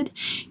initiated.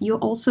 You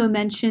also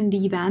mentioned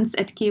the events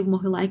at Kyiv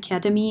Mohila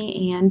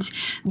Academy and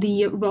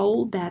the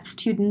role that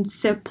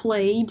students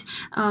played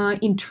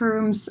in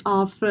terms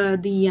of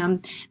the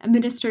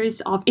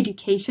ministers of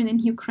education in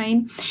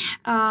Ukraine.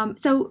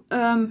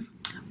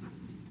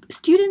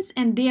 Students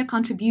and their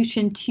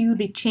contribution to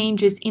the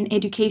changes in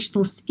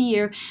educational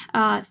sphere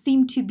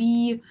seem to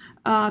be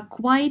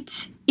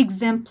quite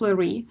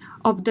exemplary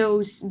of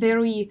those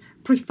very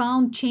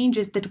profound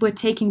changes that were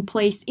taking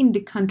place in the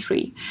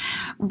country.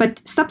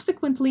 But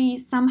subsequently,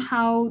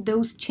 somehow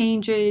those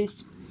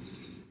changes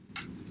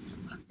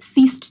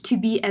ceased to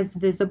be as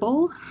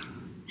visible.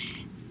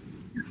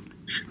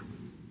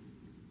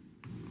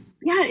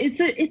 Yeah,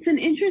 it's an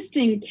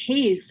interesting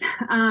case.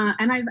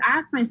 And I've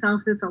asked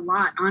myself this a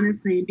lot,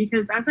 honestly,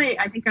 because as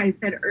I think I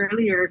said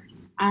earlier,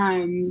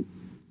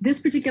 this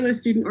particular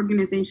student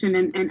organization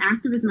and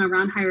activism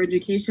around higher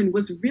education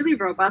was really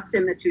robust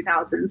in the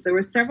 2000s. There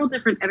were several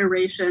different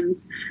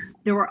iterations.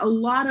 There were a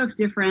lot of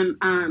different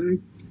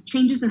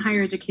changes in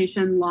higher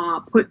education law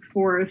put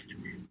forth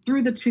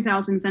through the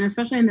 2000s and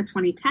especially in the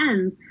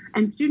 2010s,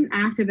 and student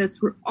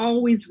activists were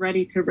always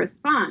ready to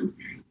respond.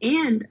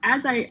 And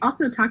as I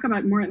also talk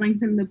about more at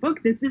length in the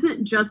book, this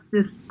isn't just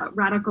this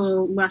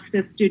radical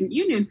leftist student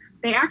union.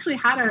 They actually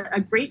had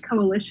a great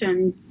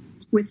coalition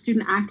with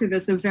student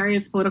activists of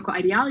various political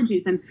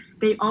ideologies, and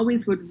they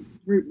always would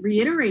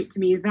reiterate to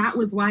me that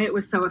was why it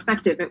was so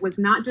effective. It was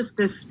not just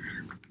this,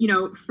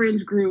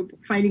 fringe group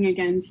fighting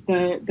against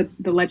the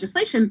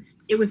legislation.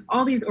 It was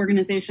all these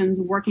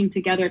organizations working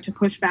together to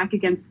push back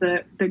against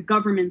the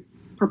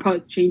government's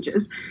proposed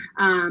changes.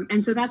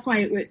 And so that's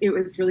why it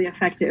was really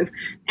effective.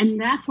 And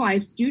that's why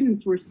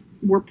students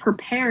were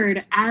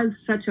prepared as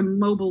such a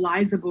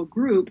mobilizable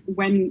group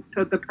when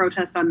the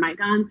protests on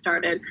Maidan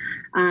started.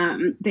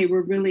 They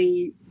were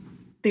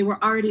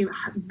already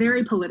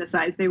very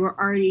politicized. They were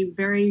already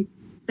very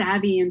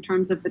savvy in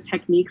terms of the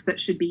techniques that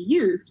should be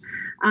used.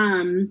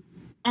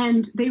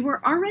 And they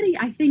were already,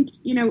 I think,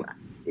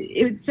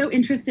 it's so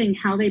interesting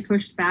how they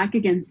pushed back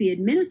against the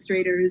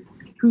administrators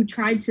who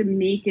tried to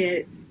make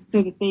it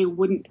so that they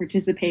wouldn't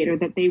participate or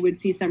that they would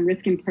see some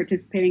risk in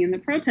participating in the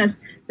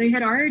protests. They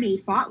had already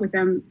fought with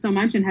them so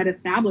much and had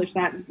established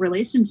that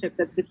relationship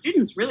that the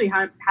students really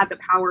had the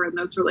power in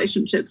those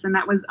relationships. And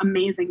that was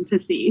amazing to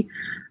see.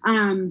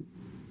 I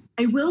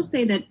will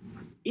say that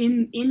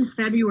in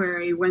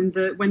February, when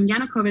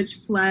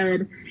Yanukovych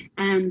fled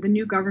and the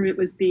new government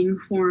was being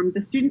formed,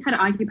 the students had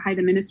occupied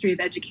the Ministry of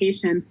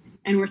Education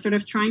and were sort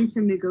of trying to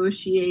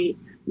negotiate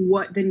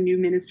what the new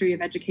Ministry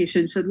of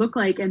Education should look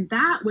like. And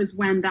that was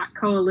when that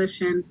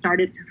coalition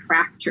started to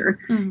fracture.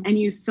 Mm-hmm. And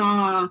you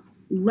saw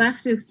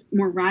leftist,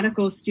 more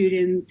radical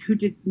students who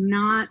did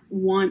not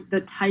want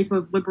the type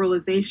of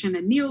liberalization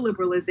and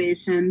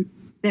neoliberalization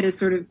that is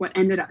sort of what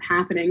ended up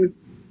happening.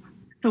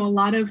 So a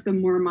lot of the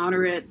more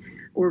moderate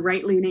or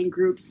right-leaning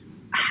groups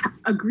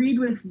agreed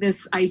with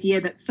this idea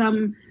that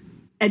some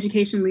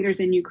education leaders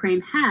in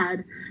Ukraine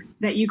had,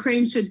 that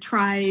Ukraine should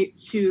try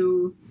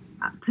to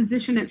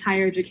position its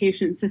higher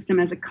education system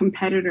as a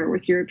competitor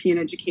with European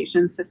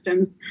education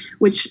systems,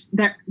 which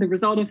the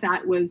result of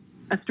that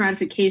was a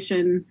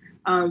stratification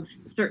of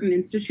certain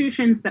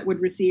institutions that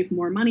would receive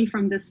more money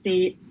from the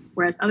state,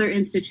 whereas other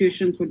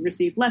institutions would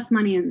receive less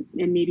money and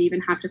maybe even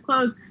have to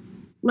close.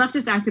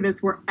 Leftist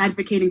activists were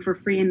advocating for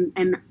free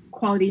and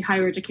quality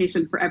higher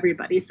education for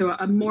everybody, so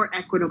a more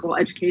equitable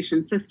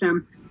education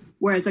system,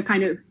 whereas a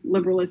kind of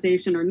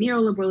liberalization or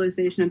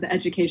neoliberalization of the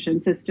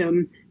education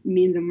system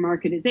means a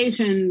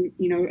marketization,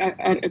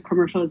 a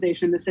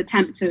commercialization, this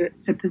attempt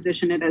to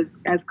position it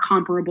as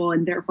comparable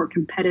and therefore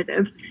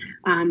competitive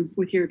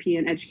with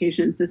European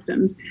education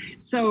systems.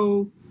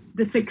 So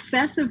the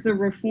success of the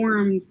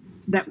reforms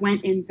that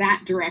went in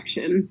that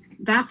direction,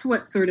 that's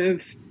what sort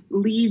of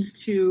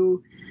leads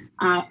to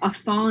a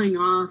falling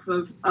off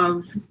of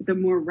the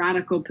more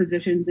radical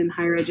positions in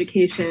higher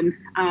education.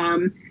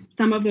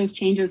 Some of those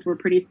changes were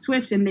pretty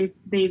swift, and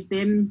they've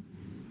been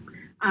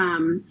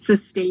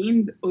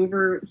sustained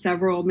over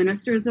several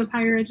ministers of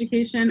higher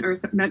education or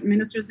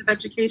ministers of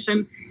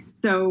education.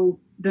 So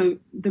the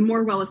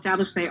more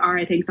well-established they are,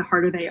 I think the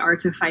harder they are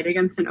to fight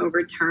against and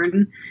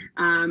overturn.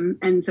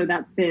 And so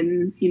that's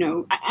been,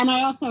 and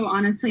I also,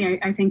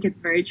 honestly, I think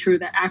it's very true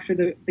that after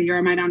the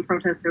Euromaidan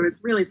protest, there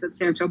was really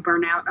substantial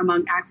burnout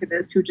among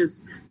activists who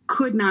just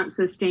could not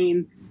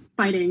sustain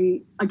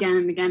fighting again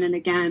and again and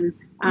again.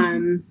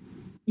 And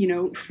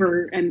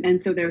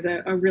so there's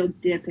a real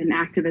dip in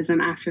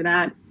activism after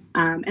that.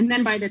 And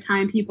then by the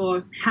time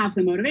people have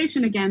the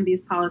motivation again,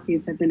 these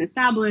policies have been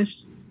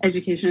established,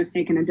 education has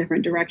taken a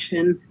different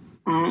direction,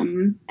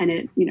 and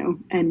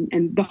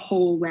the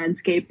whole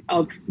landscape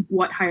of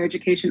what higher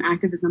education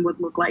activism would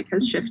look like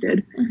has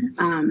shifted.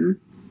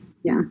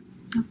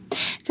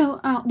 So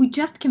we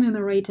just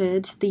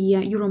commemorated the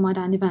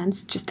Euromaidan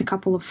events just a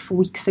couple of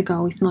weeks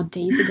ago, if not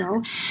days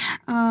ago.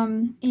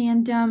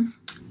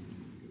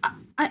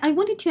 I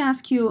wanted to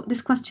ask you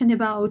this question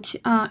about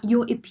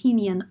your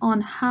opinion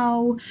on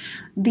how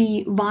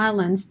the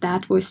violence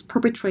that was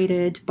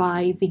perpetrated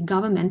by the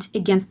government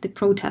against the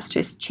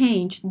protesters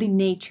changed the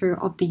nature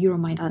of the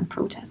Euromaidan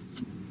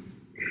protests.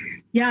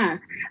 Yeah,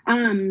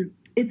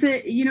 it's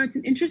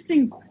an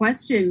interesting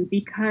question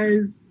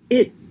because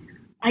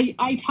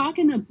I talk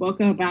in the book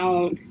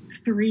about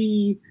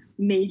three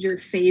major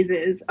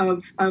phases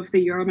of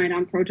the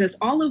Euromaidan protests,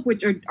 all of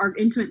which are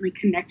intimately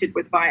connected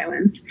with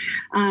violence.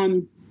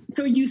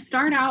 So you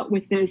start out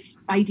with this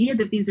idea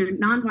that these are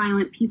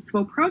nonviolent,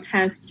 peaceful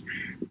protests,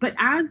 but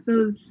as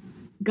those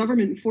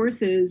government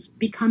forces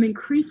become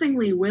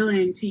increasingly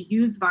willing to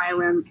use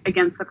violence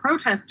against the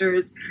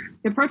protesters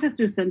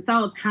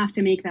themselves have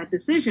to make that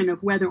decision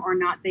of whether or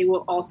not they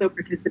will also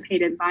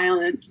participate in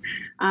violence.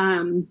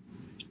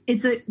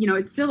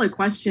 It's still a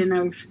question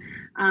of,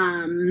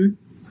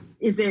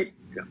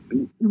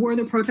 were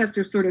the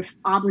protesters sort of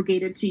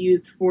obligated to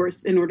use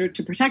force in order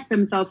to protect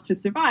themselves to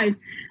survive?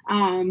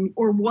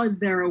 Or was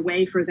there a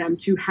way for them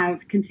to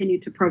have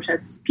continued to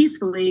protest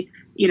peacefully?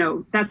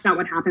 That's not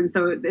what happened.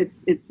 So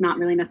it's not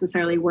really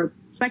necessarily worth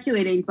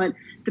speculating, but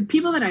the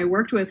people that I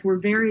worked with were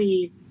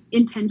very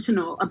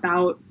intentional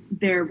about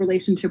their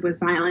relationship with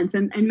violence.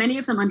 And many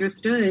of them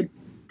understood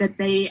that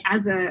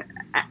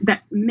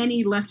that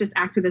many leftist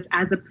activists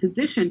as a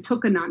position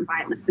took a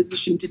nonviolent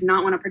position, did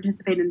not want to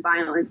participate in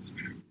violence,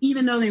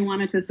 even though they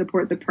wanted to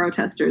support the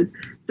protesters.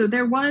 So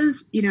there were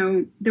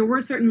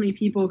certainly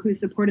people who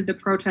supported the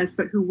protests,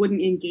 but who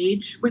wouldn't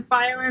engage with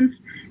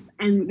violence.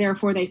 And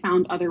therefore they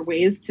found other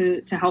ways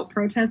to help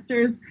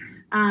protesters.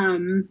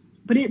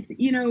 But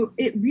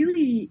it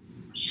really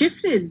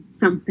shifted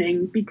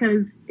something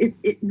because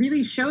it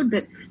really showed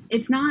that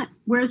it's not,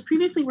 whereas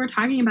previously we're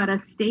talking about a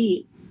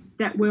state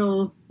that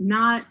will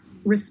not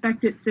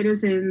respect its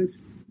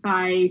citizens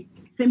by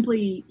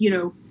simply,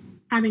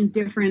 having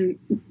different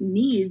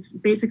needs.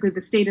 Basically,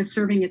 the state is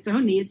serving its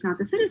own needs, not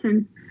the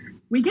citizens.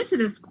 We get to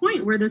this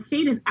point where the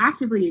state is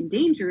actively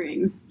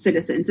endangering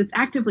citizens. It's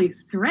actively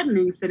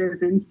threatening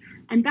citizens.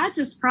 And that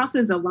just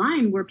crosses a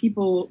line where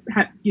people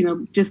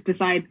just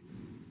decide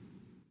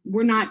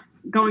we're not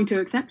going to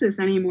accept this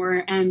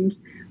anymore. And,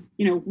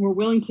 we're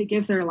willing to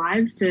give their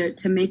lives to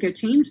make a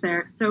change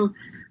there. So,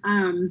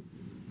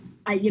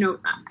 I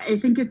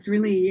think it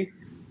really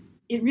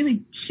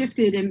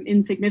shifted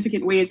in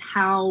significant ways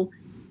how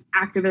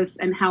activists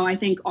and how I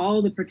think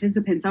all the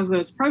participants of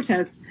those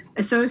protests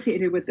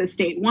associated with the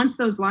state. Once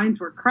those lines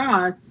were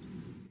crossed,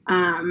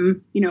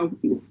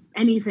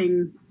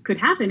 anything could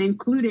happen,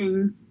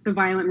 including the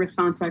violent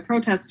response by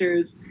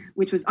protesters,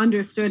 which was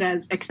understood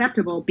as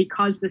acceptable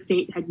because the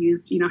state had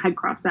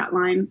crossed that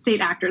line.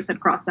 State actors had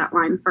crossed that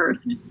line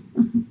first.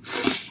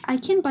 Mm-hmm. I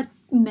can but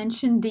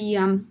mention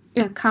the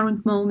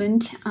current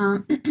moment,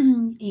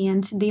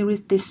 and there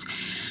is this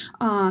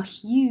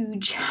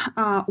huge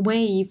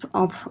wave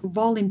of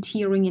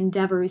volunteering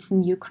endeavors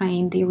in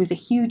Ukraine. There is a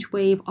huge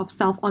wave of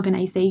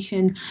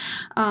self-organization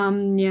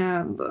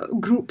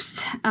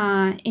groups,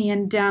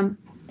 and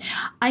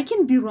I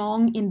can be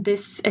wrong in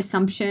this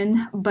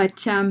assumption,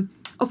 but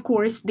of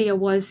course, there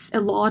was a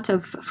lot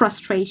of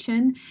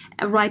frustration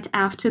right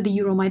after the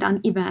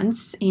Euromaidan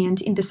events and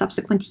in the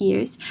subsequent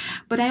years.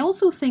 But I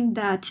also think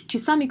that to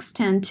some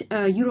extent,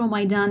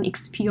 Euromaidan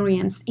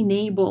experience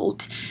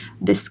enabled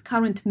this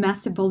current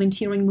massive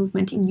volunteering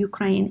movement in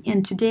Ukraine.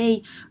 And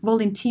today,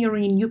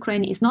 volunteering in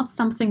Ukraine is not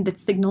something that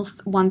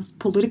signals one's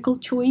political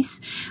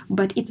choice,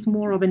 but it's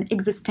more of an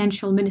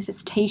existential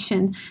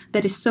manifestation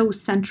that is so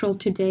central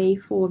today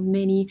for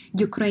many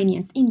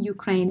Ukrainians in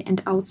Ukraine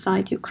and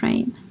outside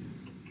Ukraine.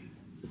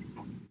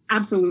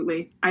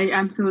 Absolutely. I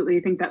absolutely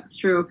think that's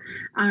true.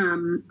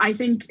 I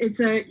think it's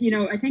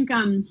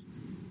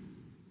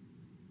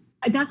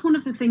that's one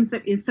of the things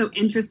that is so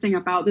interesting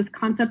about this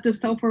concept of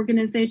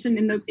self-organization.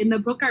 In the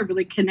book, I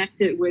really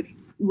connect it with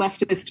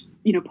leftist,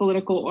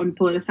 political and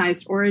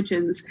politicized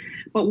origins.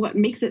 But what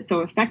makes it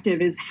so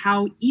effective is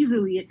how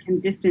easily it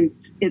can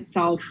distance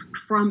itself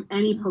from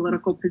any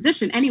political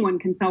position. Anyone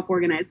can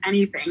self-organize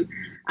anything.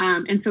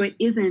 And so it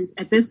isn't,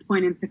 at this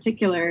point in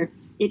particular,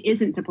 it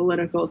isn't a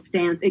political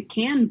stance. It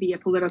can be a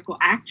political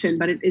action,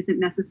 but it isn't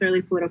necessarily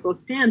a political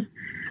stance.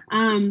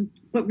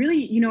 But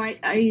really,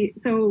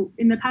 so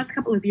in the past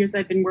couple of years,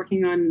 I've been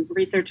working on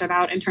research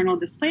about internal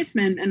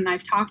displacement, and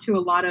I've talked to a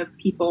lot of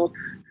people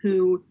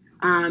who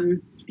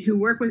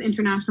work with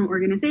international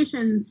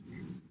organizations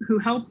who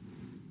help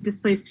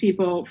displaced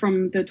people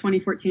from the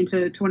 2014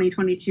 to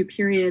 2022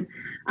 period.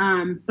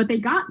 But they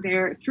got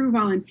there through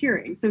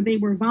volunteering. So they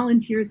were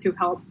volunteers who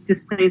helped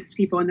displaced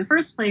people in the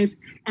first place.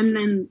 And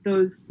then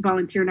those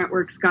volunteer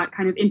networks got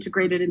kind of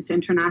integrated into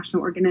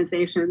international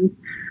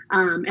organizations.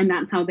 And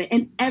that's how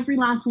and every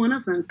last one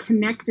of them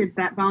connected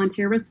that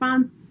volunteer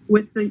response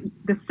with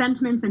the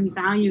sentiments and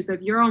values of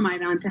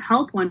Euromaidan to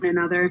help one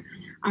another.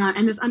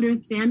 And this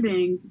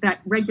understanding that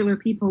regular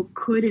people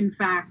could, in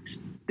fact,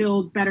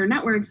 build better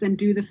networks and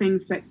do the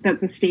things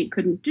that the state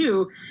couldn't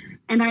do.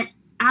 And I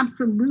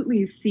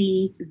absolutely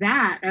see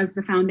that as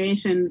the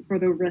foundation for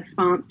the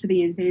response to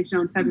the invasion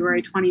on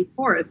February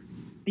 24th,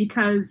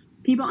 because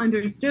people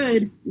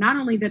understood not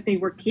only that they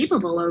were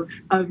capable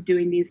of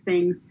doing these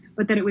things,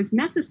 but that it was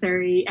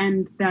necessary,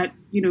 and that,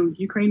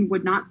 Ukraine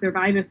would not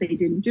survive if they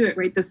didn't do it,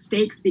 right? The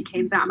stakes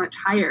became that much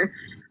higher.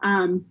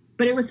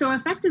 But it was so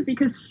effective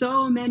because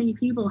so many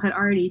people had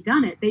already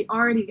done it. They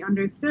already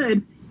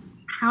understood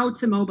how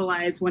to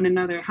mobilize one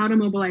another, how to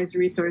mobilize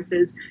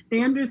resources.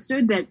 They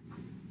understood that,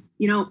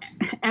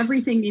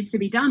 everything needs to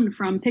be done,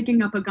 from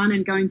picking up a gun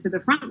and going to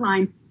the front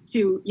line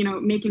to,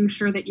 making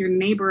sure that your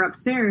neighbor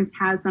upstairs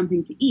has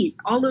something to eat.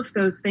 All of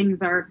those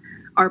things are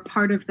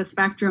part of the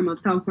spectrum of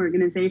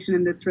self-organization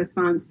in this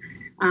response.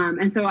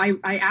 And so I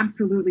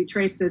absolutely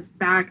trace this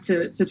back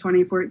to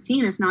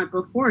 2014, if not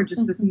before.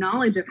 Just this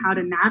knowledge of how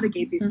to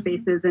navigate these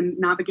spaces and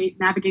navigate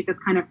this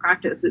kind of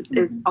practice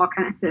is all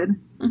connected.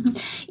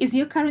 Is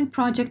your current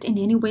project in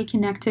any way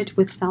connected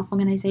with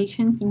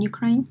self-organization in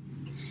Ukraine?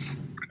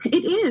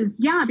 It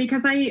is, yeah,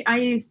 because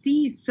I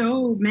see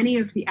so many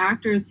of the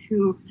actors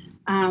who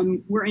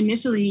were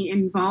initially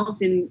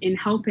involved in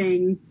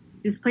helping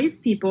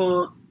displaced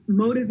people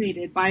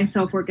motivated by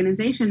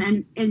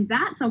self-organization, and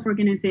that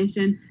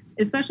self-organization,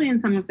 especially in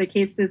some of the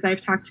cases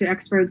I've talked to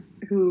experts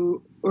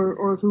who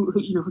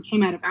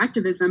came out of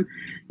activism,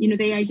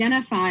 they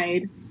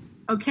identified,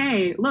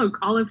 okay, look,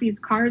 all of these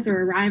cars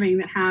are arriving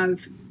that have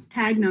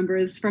tag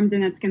numbers from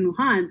Donetsk and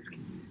Luhansk.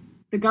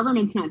 The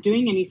government's not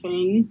doing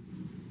anything.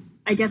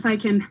 I guess I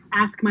can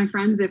ask my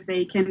friends if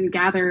they can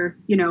gather,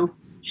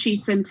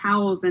 sheets and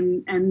towels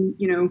and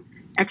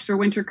extra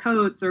winter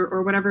coats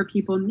or whatever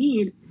people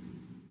need.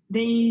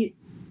 They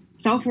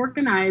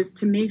self-organized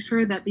to make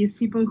sure that these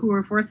people who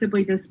were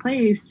forcibly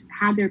displaced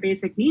had their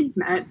basic needs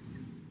met,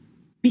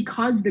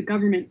 because the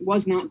government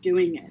was not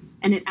doing it,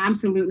 and it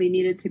absolutely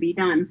needed to be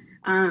done.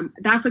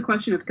 That's a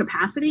question of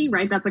capacity,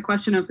 right? That's a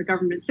question of the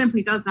government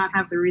simply does not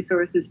have the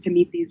resources to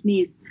meet these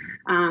needs.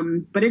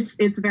 But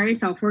it's very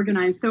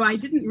self-organized. So I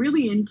didn't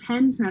really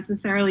intend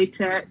necessarily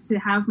to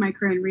have my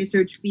current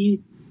research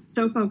be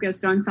so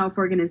focused on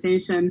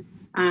self-organization.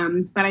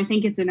 But I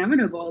think it's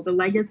inevitable. The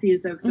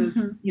legacies of those,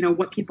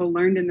 what people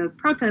learned in those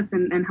protests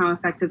and how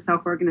effective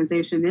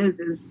self-organization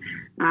is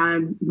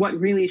what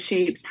really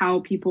shapes how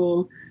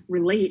people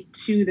relate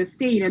to the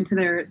state and to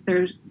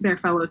their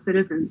fellow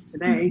citizens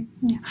today.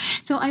 Yeah.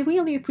 So I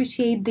really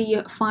appreciate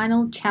the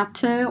final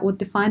chapter, or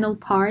the final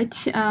part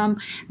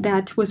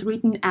that was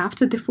written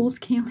after the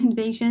full-scale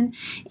invasion.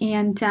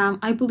 And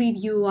I believe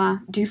you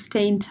do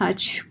stay in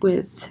touch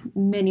with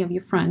many of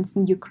your friends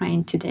in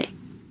Ukraine today.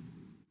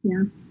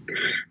 Yeah.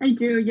 I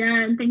do,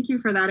 yeah, and thank you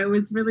for that. It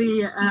was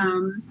really,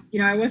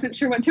 I wasn't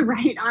sure what to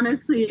write,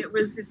 honestly.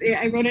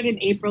 I wrote it in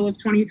April of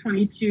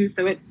 2022,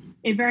 so it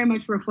very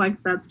much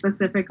reflects that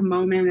specific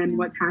moment and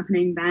what's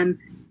happening then.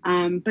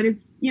 But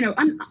it's,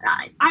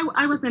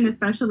 I wasn't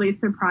especially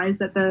surprised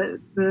that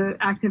the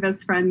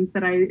activist friends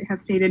that I have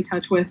stayed in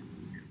touch with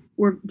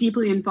were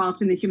deeply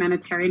involved in the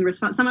humanitarian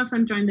response. Some of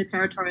them joined the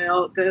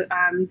territorial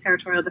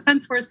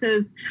defense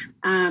forces.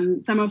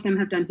 Some of them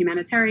have done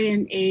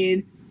humanitarian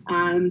aid.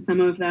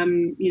 Some of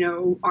them,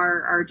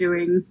 are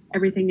doing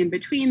everything in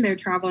between. They're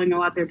traveling a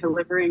lot. They're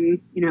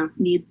delivering,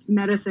 needs,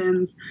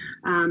 medicines,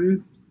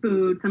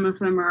 food. Some of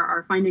them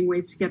are finding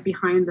ways to get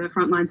behind the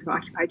front lines of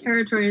occupied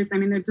territories. I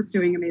mean, they're just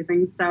doing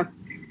amazing stuff.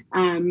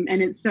 And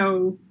it's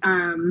so,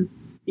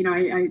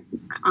 I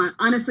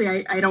honestly,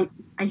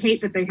 I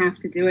hate that they have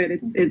to do it.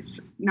 It's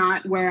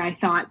not where I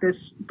thought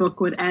this book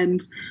would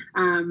end.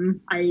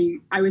 I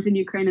was in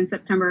Ukraine in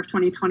September of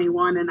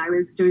 2021, and I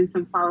was doing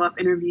some follow-up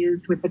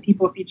interviews with the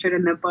people featured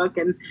in the book,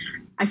 and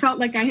I felt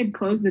like I had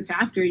closed the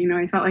chapter.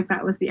 I felt like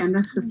that was the end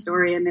of the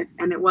story, and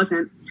it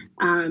wasn't.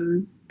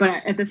 But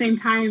at the same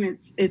time,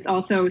 it's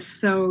also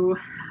so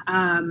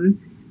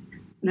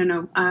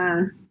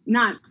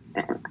not.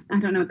 I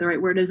don't know what the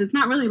right word is. It's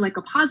not really like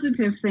a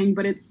positive thing,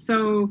 but it's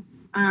so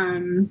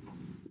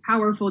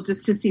powerful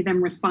just to see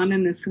them respond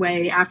in this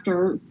way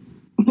after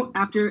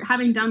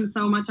having done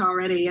so much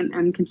already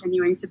and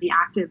continuing to be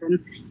active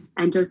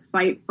and just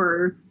fight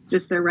for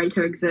just their right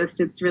to exist.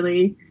 It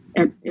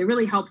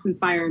really helps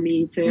inspire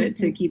me to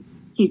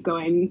keep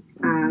going,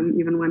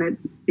 even when it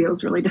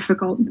feels really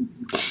difficult.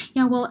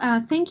 Yeah, well,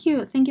 thank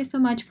you so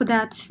much for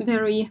that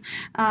very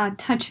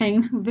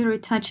touching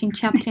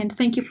chapter, and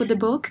thank you for the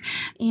book.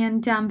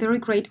 And I'm very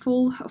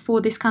grateful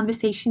for this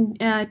conversation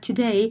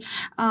today.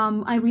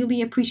 I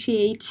really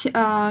appreciate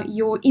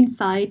your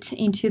insight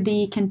into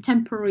the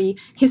contemporary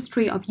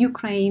history of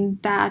Ukraine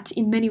that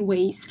in many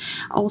ways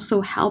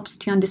also helps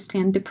to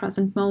understand the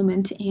present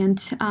moment and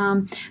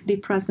the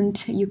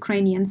present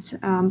Ukrainians'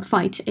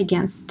 fight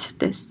against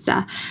this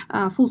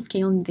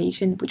full-scale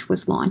invasion which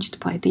was launched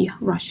by the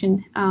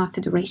Russian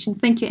Federation.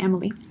 Thank you,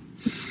 Emily.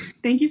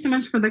 Thank you so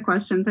much for the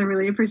questions. I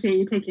really appreciate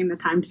you taking the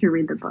time to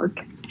read the book.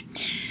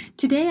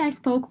 Today I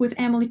spoke with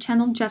Emily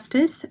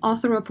Channell-Justice,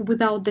 author of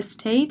Without the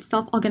State,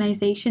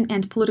 Self-Organization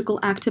and Political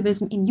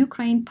Activism in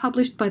Ukraine,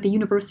 published by the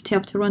University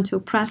of Toronto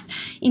Press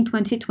in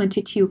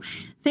 2022.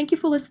 Thank you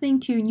for listening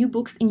to New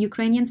Books in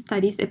Ukrainian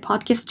Studies, a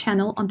podcast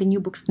channel on the New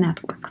Books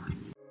Network.